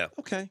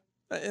 okay,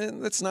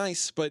 that's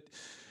nice. But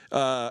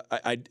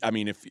I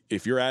mean,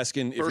 if you're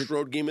asking, first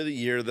road game of the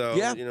year, though,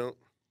 you know.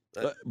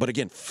 But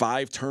again,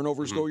 5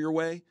 turnovers go your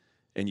way,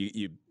 and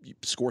you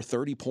score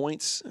 30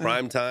 points.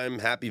 Prime time,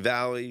 Happy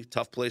Valley,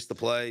 tough place to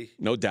play.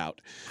 No doubt.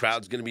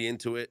 Crowd's going to be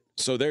into it.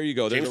 So there you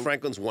go. James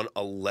Franklin's won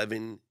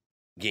 11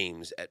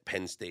 games at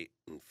Penn State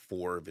in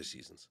 4 of his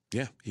seasons.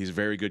 Yeah, he's a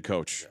very good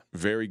coach. Yeah.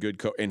 Very good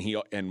coach.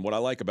 And what I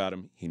like about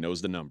him, he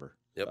knows the number.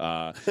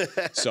 Yep.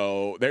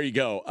 So there you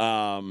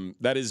go.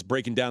 That is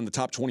breaking down the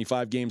top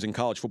 25 games in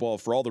college football.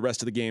 For all the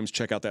rest of the games,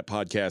 check out that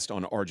podcast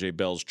on RJ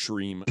Bell's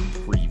Stream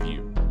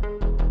Preview.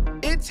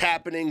 It's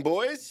happening,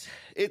 boys.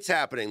 It's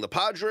happening. The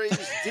Padres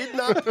did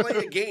not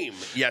play a game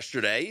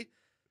yesterday,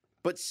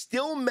 but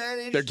still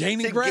managed to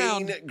gain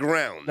ground.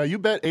 Now, you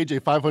bet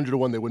AJ 500 to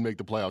 1 they wouldn't make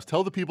the playoffs.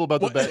 Tell the people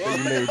about the bet that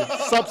you made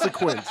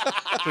subsequent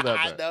to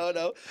that bet.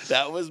 No.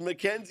 That was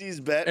Mackenzie's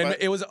bet. And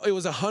it was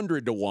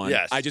 100 to 1.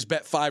 Yes. I just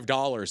bet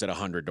 $5 at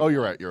 100 to 1. Oh,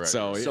 you're right.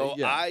 So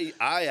yeah.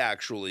 I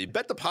actually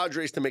bet the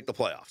Padres to make the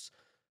playoffs,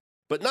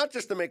 but not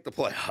just to make the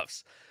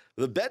playoffs.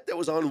 The bet that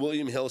was on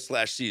William Hill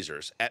 /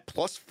 Caesars at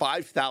plus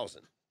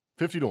 5,000.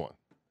 50 to 1.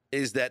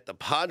 Is that the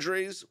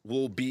Padres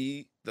will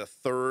be the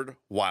third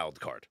wild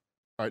card.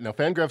 All right, now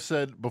Fangraph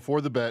said before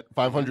the bet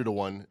 500 to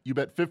 1. You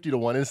bet 50 to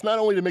 1. And it's not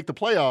only to make the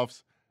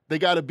playoffs, they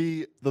got to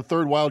be the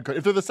third wild card.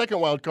 If they're the second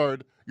wild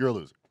card, you're a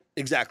loser.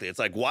 Exactly. It's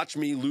like, watch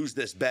me lose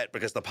this bet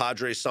because the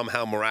Padres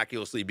somehow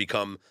miraculously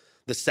become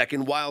the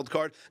second wild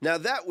card. Now,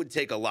 that would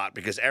take a lot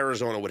because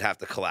Arizona would have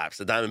to collapse.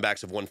 The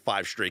Diamondbacks have won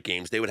 5 straight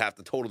games. They would have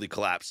to totally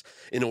collapse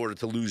in order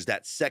to lose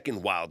that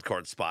second wild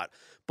card spot.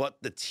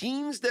 But the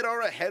teams that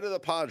are ahead of the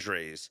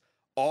Padres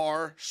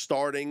are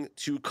starting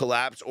to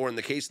collapse, or in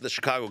the case of the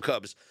Chicago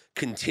Cubs,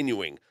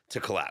 continuing to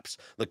collapse.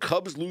 The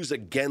Cubs lose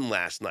again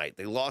last night.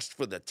 They lost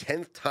for the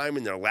 10th time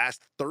in their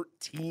last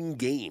 13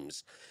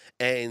 games.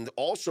 And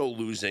also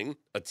losing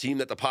a team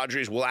that the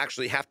Padres will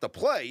actually have to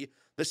play,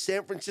 the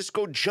San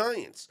Francisco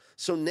Giants.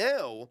 So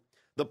now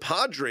the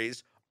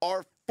Padres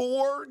are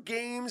 4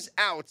 games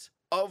out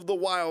of the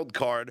wild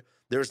card.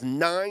 There's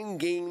 9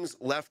 games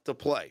left to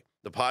play.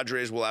 The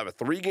Padres will have a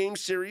 3-game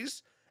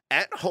series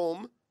at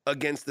home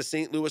against the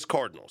St. Louis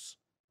Cardinals.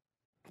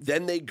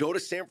 Then they go to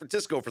San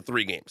Francisco for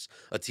 3 games,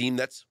 a team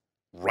that's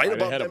right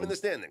above them in the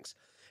standings.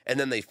 And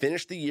then they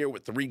finish the year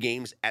with 3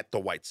 games at the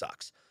White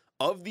Sox.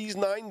 Of these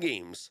 9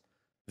 games,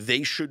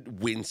 they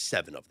should win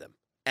 7 of them,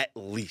 at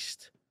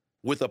least,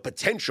 with a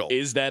potential.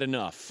 Is that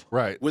enough?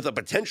 Right. With a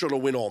potential to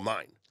win all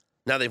 9.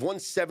 Now, they've won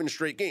 7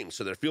 straight games,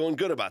 so they're feeling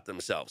good about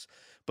themselves.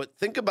 But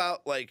think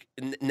about,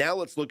 now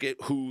let's look at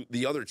who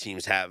the other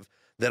teams have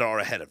that are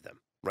ahead of them,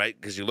 right?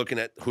 Because you're looking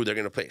at who they're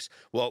going to face.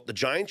 Well, the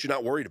Giants, you're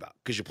not worried about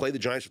because you play the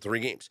Giants for 3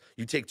 games.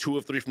 You take 2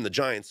 of 3 from the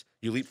Giants,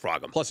 you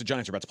leapfrog them. Plus, the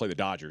Giants are about to play the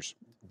Dodgers.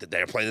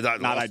 They're playing the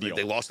Dodgers. Not ideal.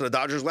 They lost to the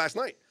Dodgers last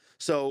night.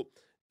 So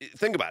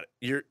think about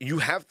it. You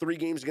have 3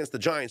 games against the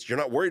Giants. You're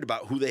not worried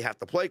about who they have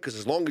to play because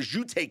as long as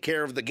you take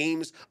care of the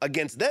games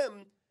against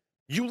them,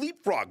 you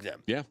leapfrog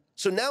them. Yeah.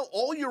 So now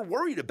all you're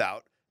worried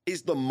about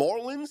is the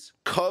Marlins,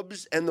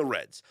 Cubs, and the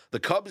Reds.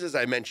 The Cubs, as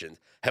I mentioned,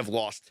 have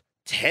lost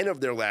 10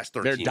 of their last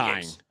 13 They're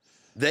dying. games.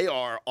 They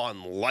are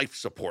on life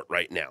support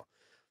right now.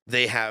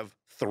 They have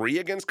 3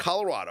 against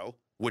Colorado,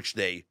 which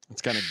they...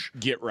 It's going to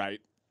get right.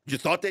 You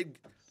thought they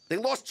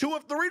lost 2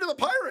 of 3 to the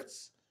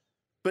Pirates.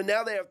 But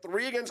now they have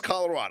 3 against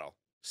Colorado.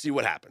 See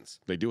what happens.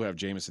 They do have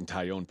Jamison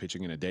Tyone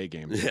pitching in a day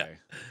game today.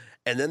 Yeah.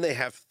 And then they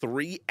have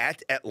 3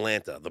 at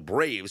Atlanta, the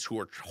Braves, who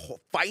are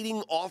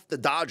fighting off the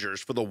Dodgers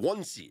for the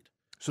 1 seed.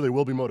 So they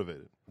will be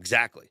motivated.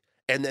 Exactly.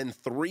 And then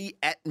 3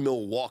 at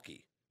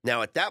Milwaukee.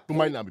 Now, at that point... Who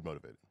might not be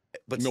motivated.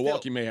 But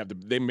Milwaukee may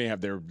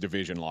have their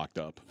division locked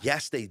up.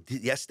 Yes,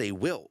 they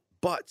will.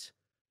 But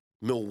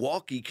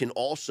Milwaukee can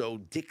also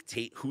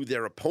dictate who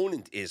their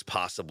opponent is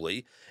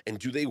possibly. And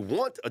do they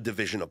want a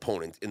division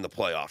opponent in the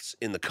playoffs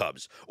in the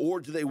Cubs? Or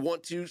do they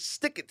want to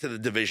stick it to the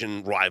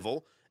division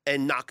rival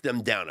and knock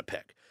them down a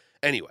peg?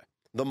 Anyway,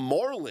 the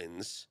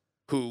Marlins,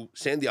 who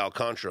Sandy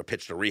Alcantara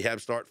pitched a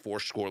rehab start, 4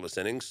 scoreless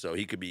innings, so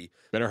he could be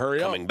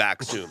coming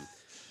back soon.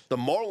 The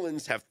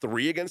Marlins have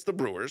 3 against the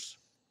Brewers,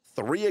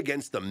 3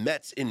 against the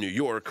Mets in New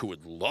York, who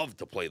would love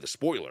to play the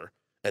spoiler,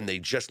 and they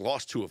just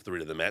lost 2 of 3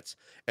 to the Mets,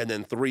 and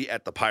then 3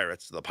 at the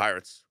Pirates. The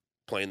Pirates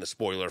playing the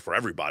spoiler for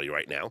everybody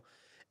right now.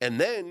 And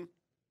then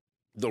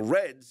The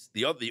Reds,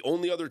 the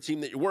only other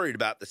team that you're worried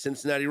about, the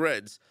Cincinnati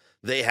Reds,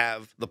 they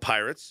have the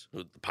Pirates.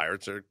 The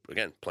Pirates are,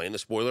 again, playing the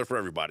spoiler for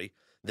everybody.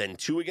 Then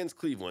 2 against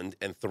Cleveland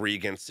and 3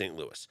 against St.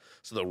 Louis.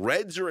 So the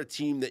Reds are a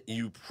team that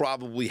you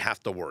probably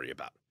have to worry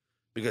about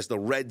because the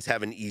Reds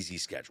have an easy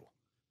schedule.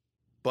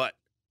 But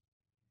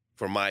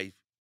for my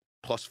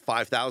plus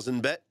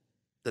 5,000 bet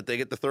that they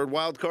get the third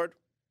wild card,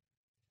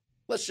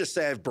 let's just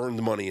say I've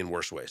burned money in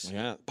worse ways.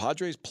 Yeah,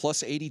 Padres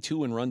plus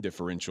 82 in run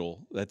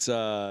differential. That's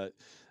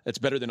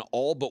better than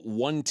all but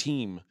one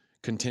team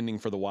contending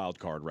for the wild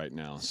card right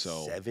now.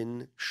 So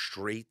 7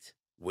 straight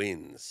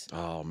wins.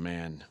 Oh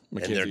man,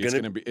 Mackenzie,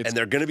 and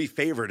they're going to be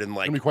favored in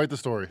like. It's going to be quite the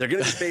story. They're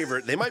going to be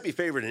favored. They might be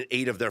favored in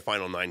 8 of their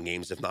final 9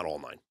 games, if not all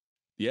 9.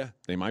 Yeah,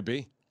 they might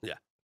be. Yeah,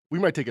 we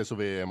might take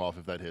SOVAM off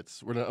if that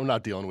hits. I'm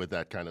not dealing with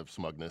that kind of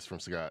smugness from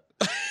Scott.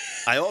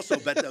 I also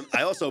bet them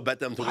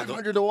to win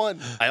 500 to 1.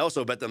 I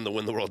also bet them to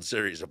win the World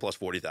Series at plus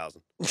 40,000.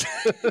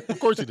 Of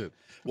course you did.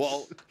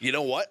 Well, you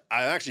know what?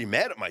 I'm actually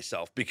mad at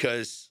myself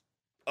because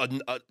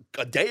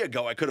a day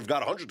ago I could have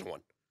got 100 to 1.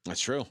 That's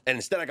true. And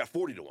instead I got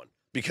 40 to 1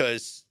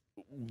 because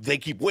they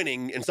keep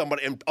winning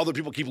and other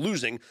people keep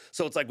losing.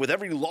 So it's like with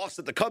every loss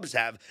that the Cubs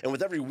have and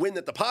with every win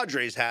that the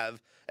Padres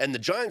have and the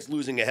Giants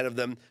losing ahead of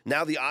them,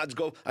 now the odds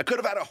go. I could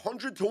have had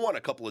 100 to 1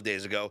 a couple of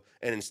days ago,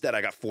 and instead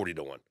I got 40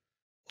 to 1.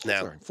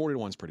 Now, 40 to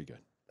 1 is pretty good.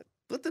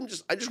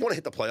 I just want to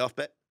hit the playoff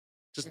bet.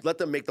 Just let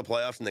them make the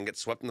playoffs and then get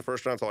swept in the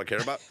first round. That's all I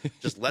care about.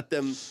 Just let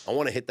them. I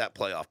want to hit that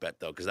playoff bet,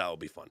 though, because that will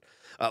be fun.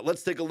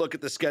 Let's take a look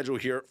at the schedule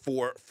here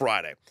for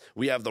Friday.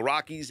 We have the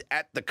Rockies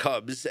at the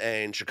Cubs,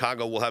 and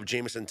Chicago will have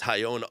Jameson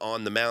Taillon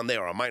on the mound. They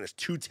are a minus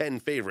 210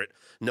 favorite.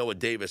 Noah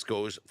Davis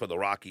goes for the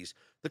Rockies.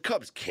 The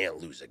Cubs can't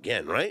lose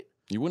again, right?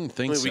 You wouldn't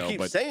think so. We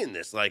keep saying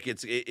this. Like,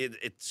 it's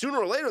sooner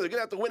or later, they're going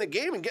to have to win a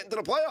game and get into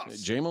the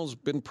playoffs. J-Mo's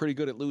been pretty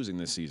good at losing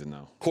this season,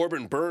 though.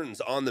 Corbin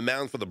Burns on the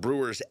mound for the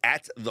Brewers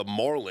at the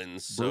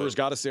Marlins. Brewers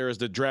got us there as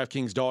the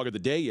DraftKings dog of the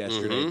day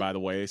yesterday, by the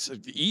way. It's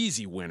an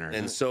easy winner.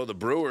 And so the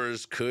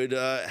Brewers could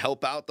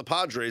help out the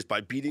Padres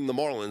by beating the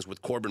Marlins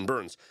with Corbin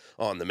Burns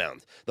on the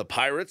mound. The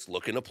Pirates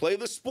looking to play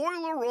the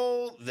spoiler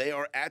role. They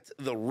are at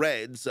the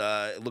Reds.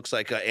 It looks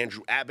like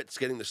Andrew Abbott's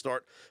getting the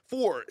start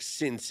for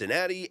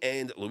Cincinnati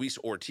and Luis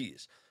Ortiz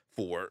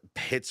for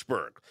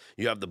Pittsburgh.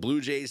 You have the Blue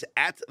Jays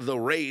at the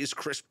Rays,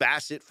 Chris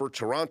Bassett for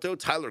Toronto,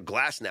 Tyler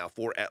Glasnow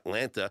for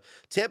Atlanta.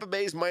 Tampa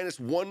Bay's minus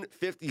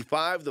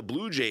 155. The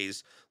Blue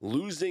Jays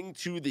losing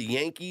to the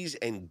Yankees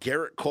and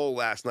Garrett Cole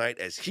last night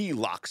as he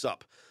locks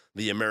up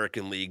the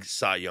American League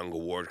Cy Young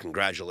Award.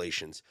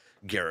 Congratulations,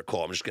 Garrett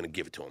Cole. I'm just going to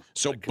give it to him.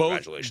 So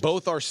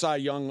both our Cy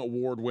Young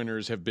Award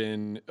winners have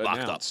been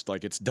announced.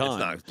 Like it's done. It's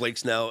not. Blake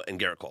Snell and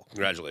Garrett Cole.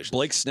 Congratulations.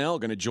 Blake Snell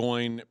going to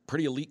join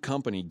pretty elite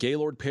company.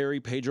 Gaylord Perry,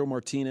 Pedro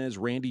Martinez,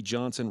 Randy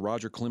Johnson,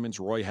 Roger Clemens,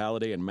 Roy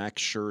Halladay, and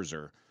Max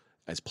Scherzer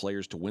as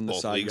players to win the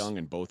Cy Young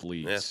in both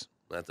leagues.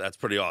 Yeah. That's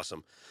pretty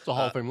awesome. It's a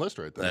Hall of Fame list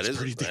right there. That's a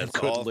pretty damn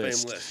good Hall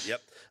list. of Fame list.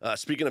 Yep.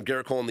 Speaking of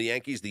Garrett Cole and the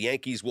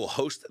Yankees will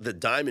host the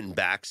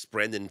Diamondbacks.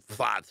 Brendan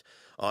Pfaadt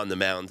on the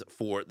mound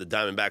for the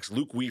Diamondbacks.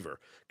 Luke Weaver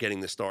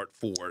getting the start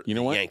for the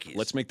Yankees.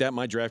 Let's make that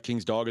my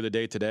DraftKings dog of the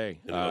day today.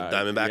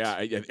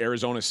 Diamondbacks? Yeah,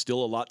 Arizona's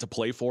still a lot to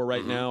play for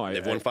right now.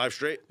 They've won 5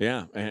 straight.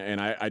 Yeah,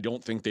 and I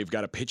don't think they've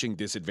got a pitching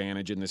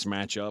disadvantage in this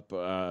matchup.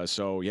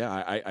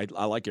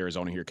 I like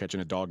Arizona here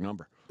catching a dog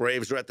number.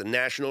 Braves are at the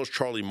Nationals.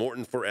 Charlie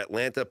Morton for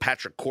Atlanta.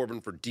 Patrick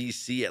Corbin for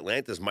D.C.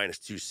 Atlanta's minus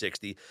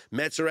 260.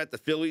 Mets are at the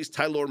Phillies.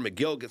 Tylor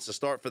McGill gets the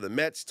start for the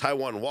Mets.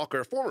 Taijuan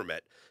Walker, former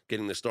Met,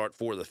 getting the start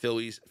for the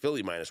Phillies.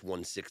 Philly minus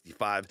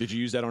 165. Did you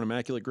use that on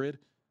Immaculate Grid?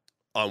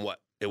 On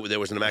what? There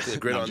was an Immaculate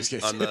Grid on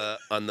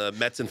the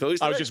Mets and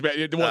Phillies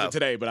today? It wasn't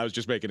today, but I was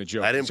just making a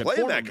joke. I didn't play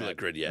Immaculate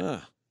Grid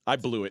yet. I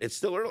blew it. It's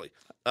still early.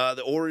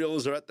 The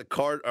Orioles are at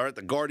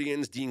the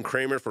Guardians. Dean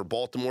Kramer for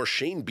Baltimore.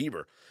 Shane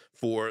Bieber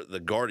for the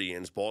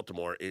Guardians.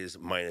 Baltimore is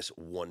minus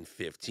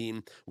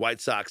 115.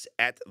 White Sox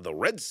at the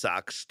Red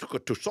Sox. Tuca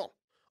Toussaint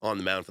on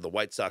the mound for the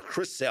White Sox.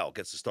 Chris Sale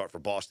gets the start for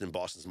Boston.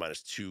 Boston's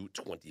minus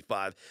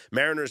 225.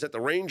 Mariners at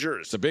the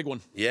Rangers. It's a big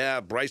one.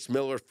 Yeah, Bryce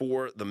Miller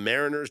for the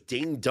Mariners.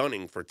 Dane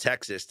Dunning for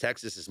Texas.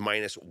 Texas is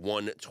minus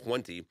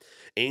 120.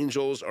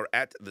 Angels are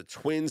at the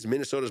Twins.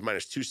 Minnesota's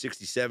minus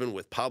 267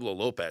 with Pablo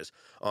Lopez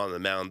on the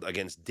mound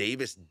against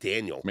Davis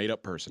Daniel. Made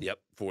up person. Yep,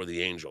 for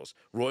the Angels.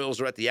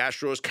 Royals are at the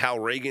Astros. Cal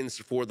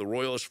Reagans for the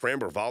Royals.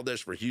 Framber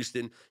Valdez for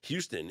Houston.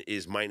 Houston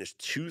is minus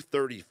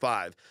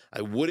 235.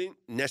 I wouldn't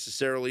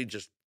necessarily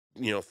just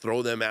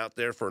throw them out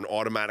there for an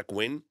automatic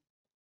win.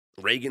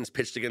 Reagans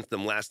pitched against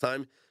them last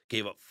time,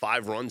 gave up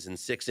 5 runs in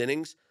 6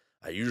 innings.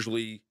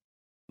 The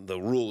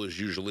rule is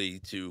usually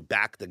to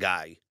back the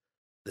guy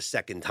the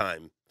second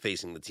time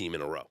facing the team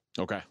in a row.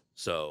 Okay.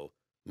 So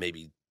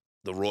maybe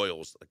the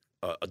Royals,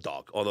 a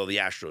dog. Although the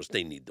Astros,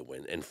 they need the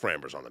win, and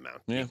Framber's on the mound.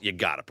 Yeah. You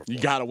got to perform.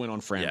 You got to win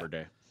on Framber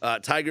Day.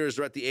 Tigers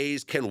are at the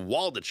A's. Ken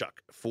Waldachuk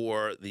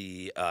for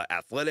the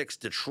Athletics.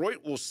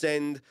 Detroit will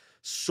send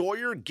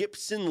Sawyer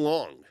Gibson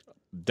Long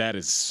That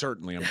is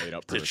certainly a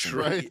made-up person.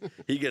 Detroit,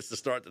 he gets to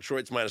start.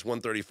 Detroit's minus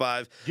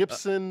 135.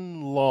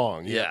 Gibson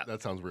Long. yeah.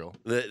 That sounds real.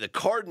 The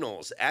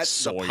Cardinals at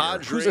Sawyer. the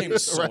Padres. Whose name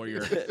is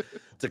Sawyer?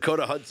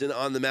 Dakota Hudson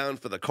on the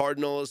mound for the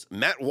Cardinals.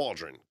 Matt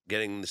Waldron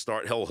getting the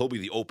start. He'll be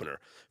the opener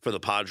for the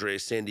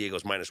Padres. San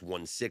Diego's minus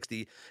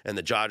 160, and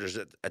the Dodgers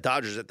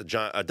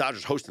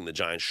hosting the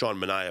Giants. Sean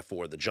Manaea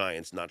for the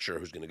Giants. Not sure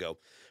who's going to go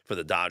for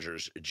the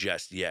Dodgers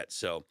just yet.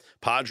 So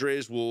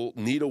Padres will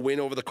need a win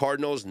over the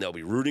Cardinals, and they'll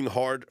be rooting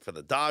hard for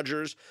the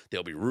Dodgers.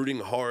 They'll be rooting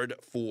hard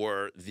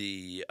for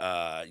the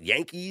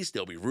Yankees.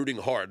 They'll be rooting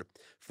hard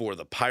for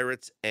the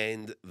Pirates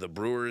and the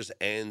Brewers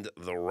and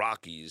the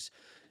Rockies.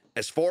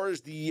 As far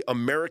as the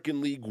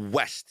American League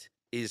West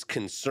is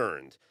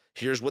concerned,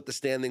 here's what the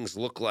standings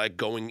look like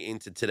going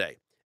into today.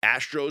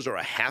 Astros are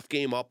a half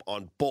game up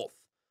on both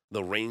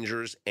the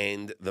Rangers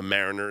and the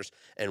Mariners,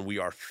 and we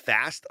are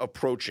fast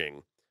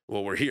approaching,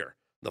 well, we're here,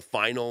 the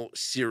final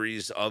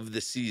series of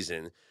the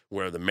season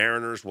where the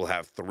Mariners will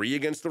have 3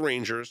 against the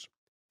Rangers,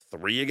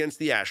 3 against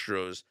the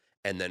Astros,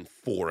 and then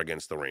 4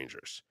 against the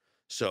Rangers.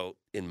 So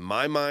in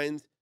my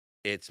mind,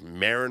 it's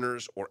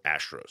Mariners or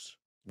Astros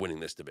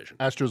winning this division.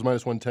 Astros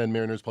minus 110,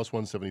 Mariners plus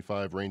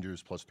 175,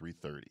 Rangers plus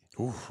 330.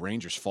 Ooh,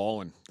 Rangers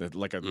falling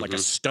like a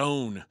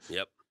stone.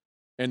 Yep.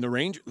 And the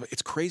Rangers,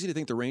 it's crazy to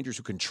think the Rangers,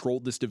 who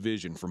controlled this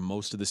division for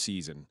most of the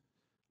season,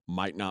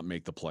 might not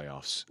make the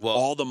playoffs. Well,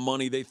 all the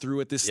money they threw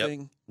at this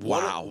thing.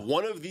 Wow.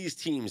 One of these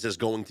teams is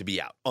going to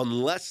be out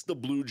unless the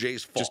Blue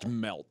Jays fall. Just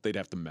melt. They'd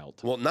have to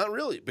melt. Well, not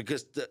really,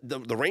 because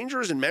the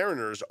Rangers and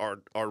Mariners are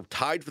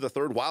tied for the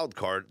third wild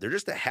card. They're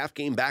just a half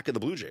game back of the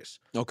Blue Jays.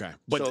 Okay.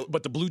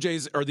 But the Blue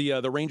Jays or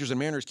the Rangers and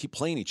Mariners keep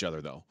playing each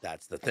other, though.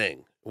 That's the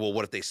thing. Well,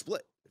 what if they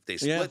split? If they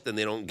split, then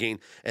they don't gain.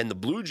 And the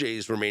Blue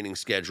Jays' remaining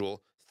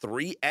schedule,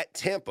 3 at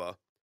Tampa,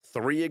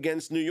 3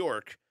 against New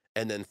York,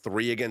 and then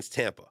 3 against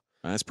Tampa.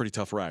 That's a pretty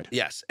tough ride.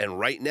 Yes, and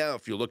right now,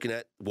 if you're looking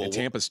at... and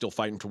Tampa's still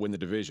fighting to win the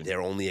division.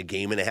 They're only a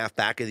game and a half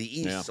back of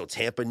the East, so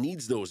Tampa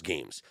needs those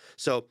games.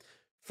 So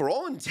for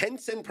all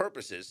intents and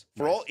purposes,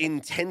 for all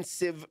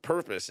intensive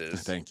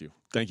purposes... Thank you.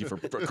 Thank you for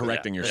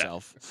correcting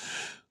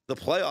yourself. The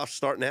playoffs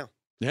start now.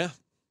 Yeah.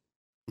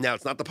 Now,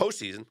 it's not the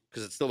postseason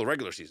because it's still the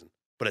regular season,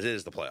 but it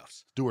is the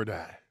playoffs. Do or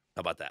die. How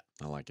about that?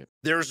 I like it.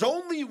 There's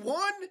only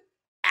one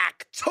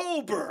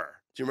October.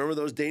 Do you remember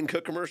those Dane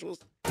Cook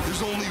commercials?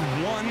 There's only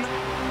one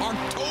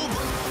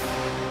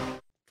October.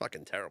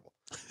 Fucking terrible.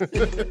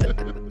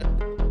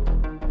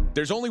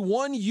 There's only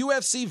one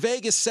UFC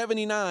Vegas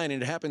 79,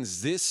 and it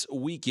happens this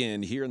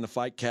weekend here in the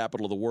fight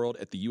capital of the world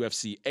at the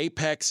UFC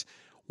Apex.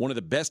 One of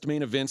the best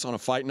main events on a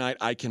fight night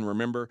I can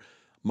remember.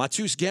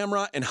 Mateusz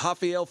Gamrot and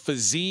Rafael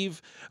Fiziev.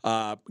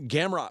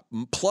 Gamrot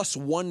plus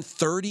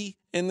 130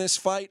 in this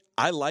fight.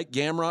 I like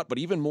Gamrot, but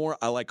even more,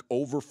 I like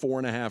over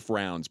 4.5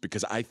 rounds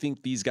because I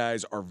think these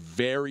guys are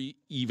very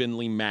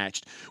evenly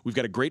matched. We've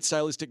got a great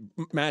stylistic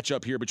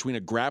matchup here between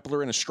a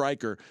grappler and a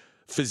striker.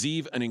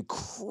 Fiziev, an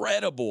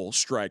incredible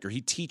striker. He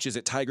teaches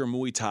at Tiger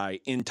Muay Thai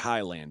in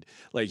Thailand.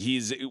 Like,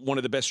 he's one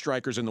of the best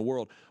strikers in the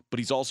world, but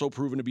he's also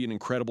proven to be an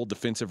incredible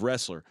defensive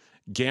wrestler.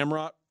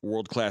 Gamrot,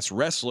 world-class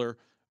wrestler,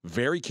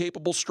 very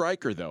capable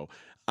striker, though.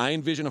 I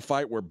envision a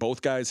fight where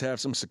both guys have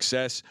some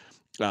success.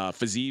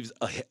 Fiziev's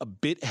a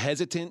bit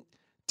hesitant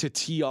to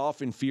tee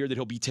off in fear that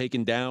he'll be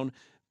taken down.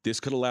 This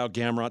could allow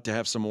Gamrot to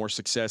have some more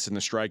success in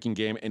the striking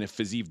game, and if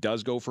Fiziev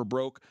does go for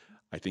broke,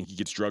 I think he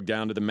gets drugged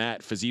down to the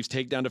mat. Fiziev's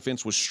takedown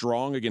defense was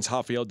strong against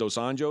Rafael dos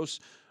Anjos,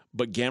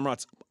 but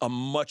Gamrot's a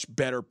much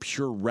better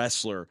pure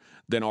wrestler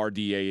than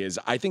RDA is.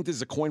 I think this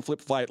is a coin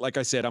flip fight. Like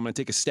I said, I'm going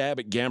to take a stab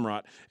at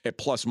Gamrot at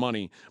plus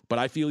money, but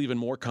I feel even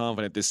more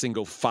confident this thing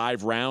go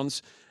 5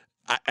 rounds.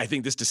 I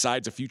think this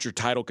decides a future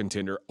title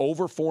contender.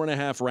 Over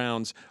 4.5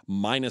 rounds,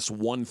 minus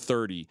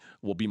 130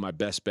 will be my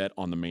best bet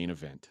on the main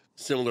event.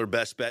 Similar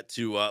best bet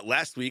to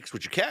last week's,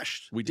 which you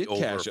cashed. We did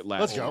cash it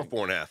last week. Let's go.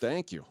 4.5.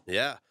 Thank you.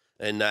 Yeah.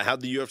 And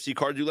how'd the UFC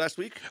card do last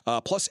week?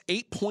 Plus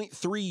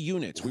 8.3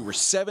 units. We were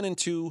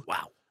 7-2.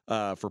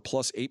 Wow. For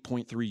plus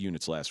 8.3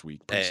 units last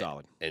week. Pretty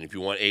solid. And if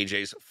you want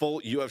AJ's full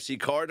UFC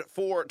card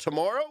for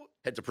tomorrow,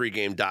 head to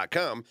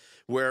pregame.com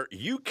where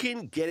you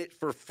can get it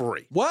for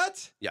free.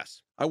 What?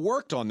 Yes. I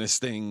worked on this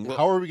thing.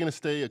 How are we going to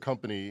stay a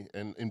company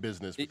and in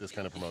business with this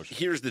kind of promotion?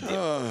 Here's the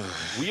deal.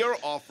 We are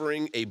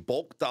offering a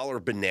bulk dollar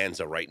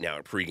bonanza right now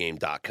at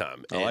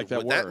pregame.com. I like that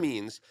what word. that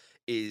means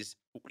is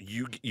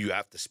you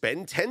have to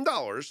spend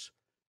 $10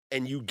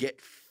 and you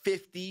get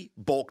 50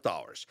 bulk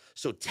dollars.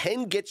 So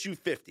 10 gets you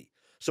 50.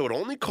 So it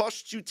only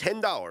costs you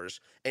 $10,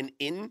 and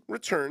in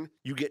return,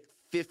 you get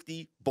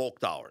 50 bulk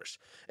dollars.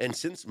 And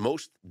since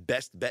most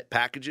best bet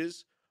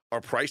packages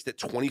are priced at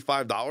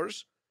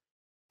 $25,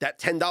 that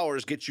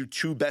 $10 gets you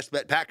 2 best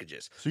bet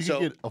packages. So you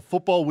can get a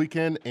football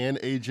weekend and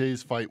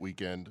AJ's fight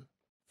weekend for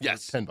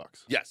yes. $10.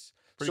 Yes.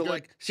 Pretty so, good.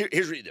 like,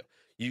 here's what you do.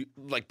 You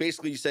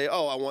basically you say,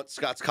 oh, I want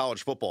Scott's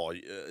college football,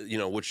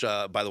 which,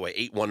 by the way,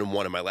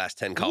 8-1-1 in my last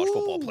 10 college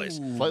football plays.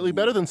 Slightly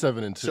better than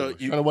 7-2. So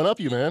Trying to one up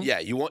you, man. Yeah,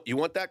 you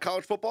want that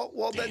college football?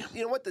 Well, then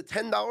you know what? The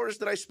 $10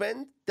 that I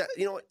spend,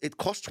 it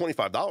costs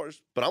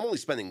 $25, but I'm only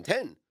spending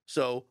 $10.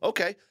 So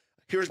okay,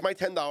 here's my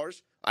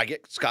 $10. I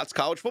get Scott's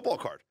college football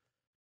card.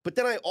 But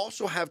then I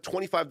also have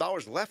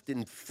 $25 left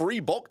in free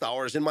bulk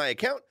dollars in my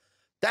account.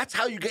 That's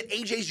how you get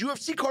AJ's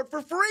UFC card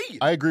for free.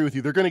 I agree with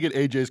you. They're going to get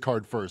AJ's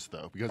card first,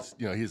 though, because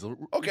he's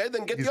okay.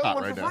 Then get the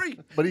other one for free.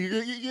 But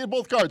you get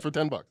both cards for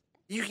 $10.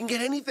 You can get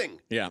anything.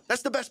 Yeah,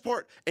 that's the best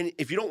part. And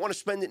if you don't want to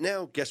spend it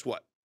now, guess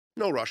what?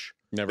 No rush.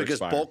 Never because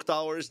expire. Bulk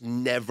dollars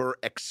never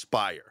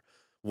expire.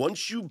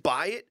 Once you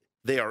buy it,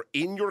 they are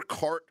in your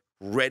cart,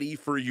 ready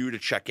for you to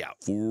check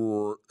out.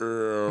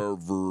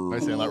 Forever.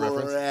 Nice Sandlot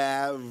reference.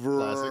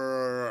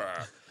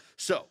 Forever.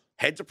 So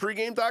head to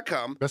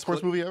pregame.com. Best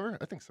sports movie ever?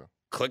 I think so.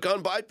 Click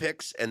on buy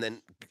picks and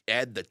then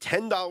add the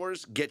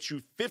 $10, get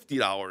you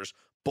 $50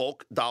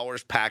 bulk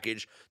dollars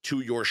package to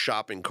your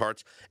shopping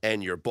carts,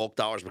 and your bulk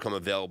dollars become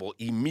available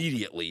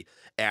immediately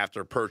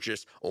after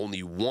purchase.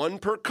 Only one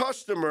per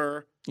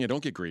customer. Yeah,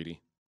 don't get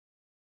greedy.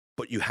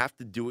 But you have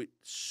to do it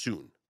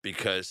soon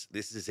because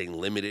this is a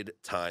limited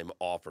time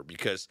offer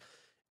because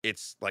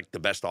it's like the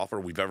best offer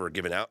we've ever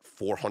given out,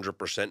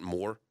 400%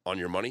 more on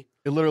your money.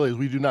 It literally is.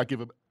 We do not give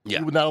we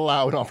would not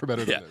allow an offer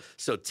better than this.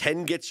 So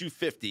 10 gets you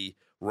 50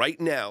 right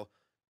now.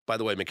 By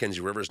the way,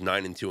 Mackenzie Rivers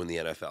 9-2 in the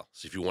NFL.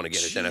 So if you want to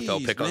get his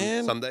NFL pick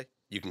on Sunday,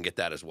 you can get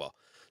that as well.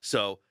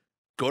 So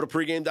go to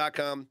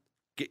pregame.com,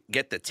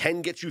 get the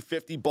 10 gets you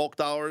 50 bulk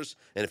dollars.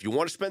 And if you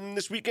want to spend them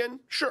this weekend,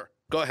 sure,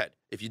 go ahead.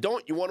 If you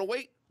don't, you want to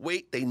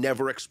wait. They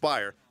never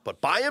expire. But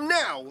buy them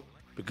now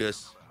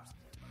because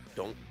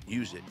don't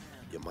use it.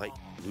 You might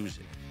lose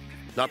it.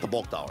 Not the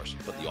bulk dollars,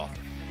 but the offer.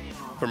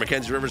 For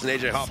Mackenzie Rivers and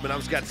AJ Hoffman,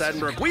 I'm Scott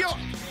Seidenberg. We are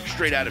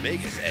Straight Out of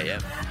Vegas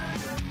AM.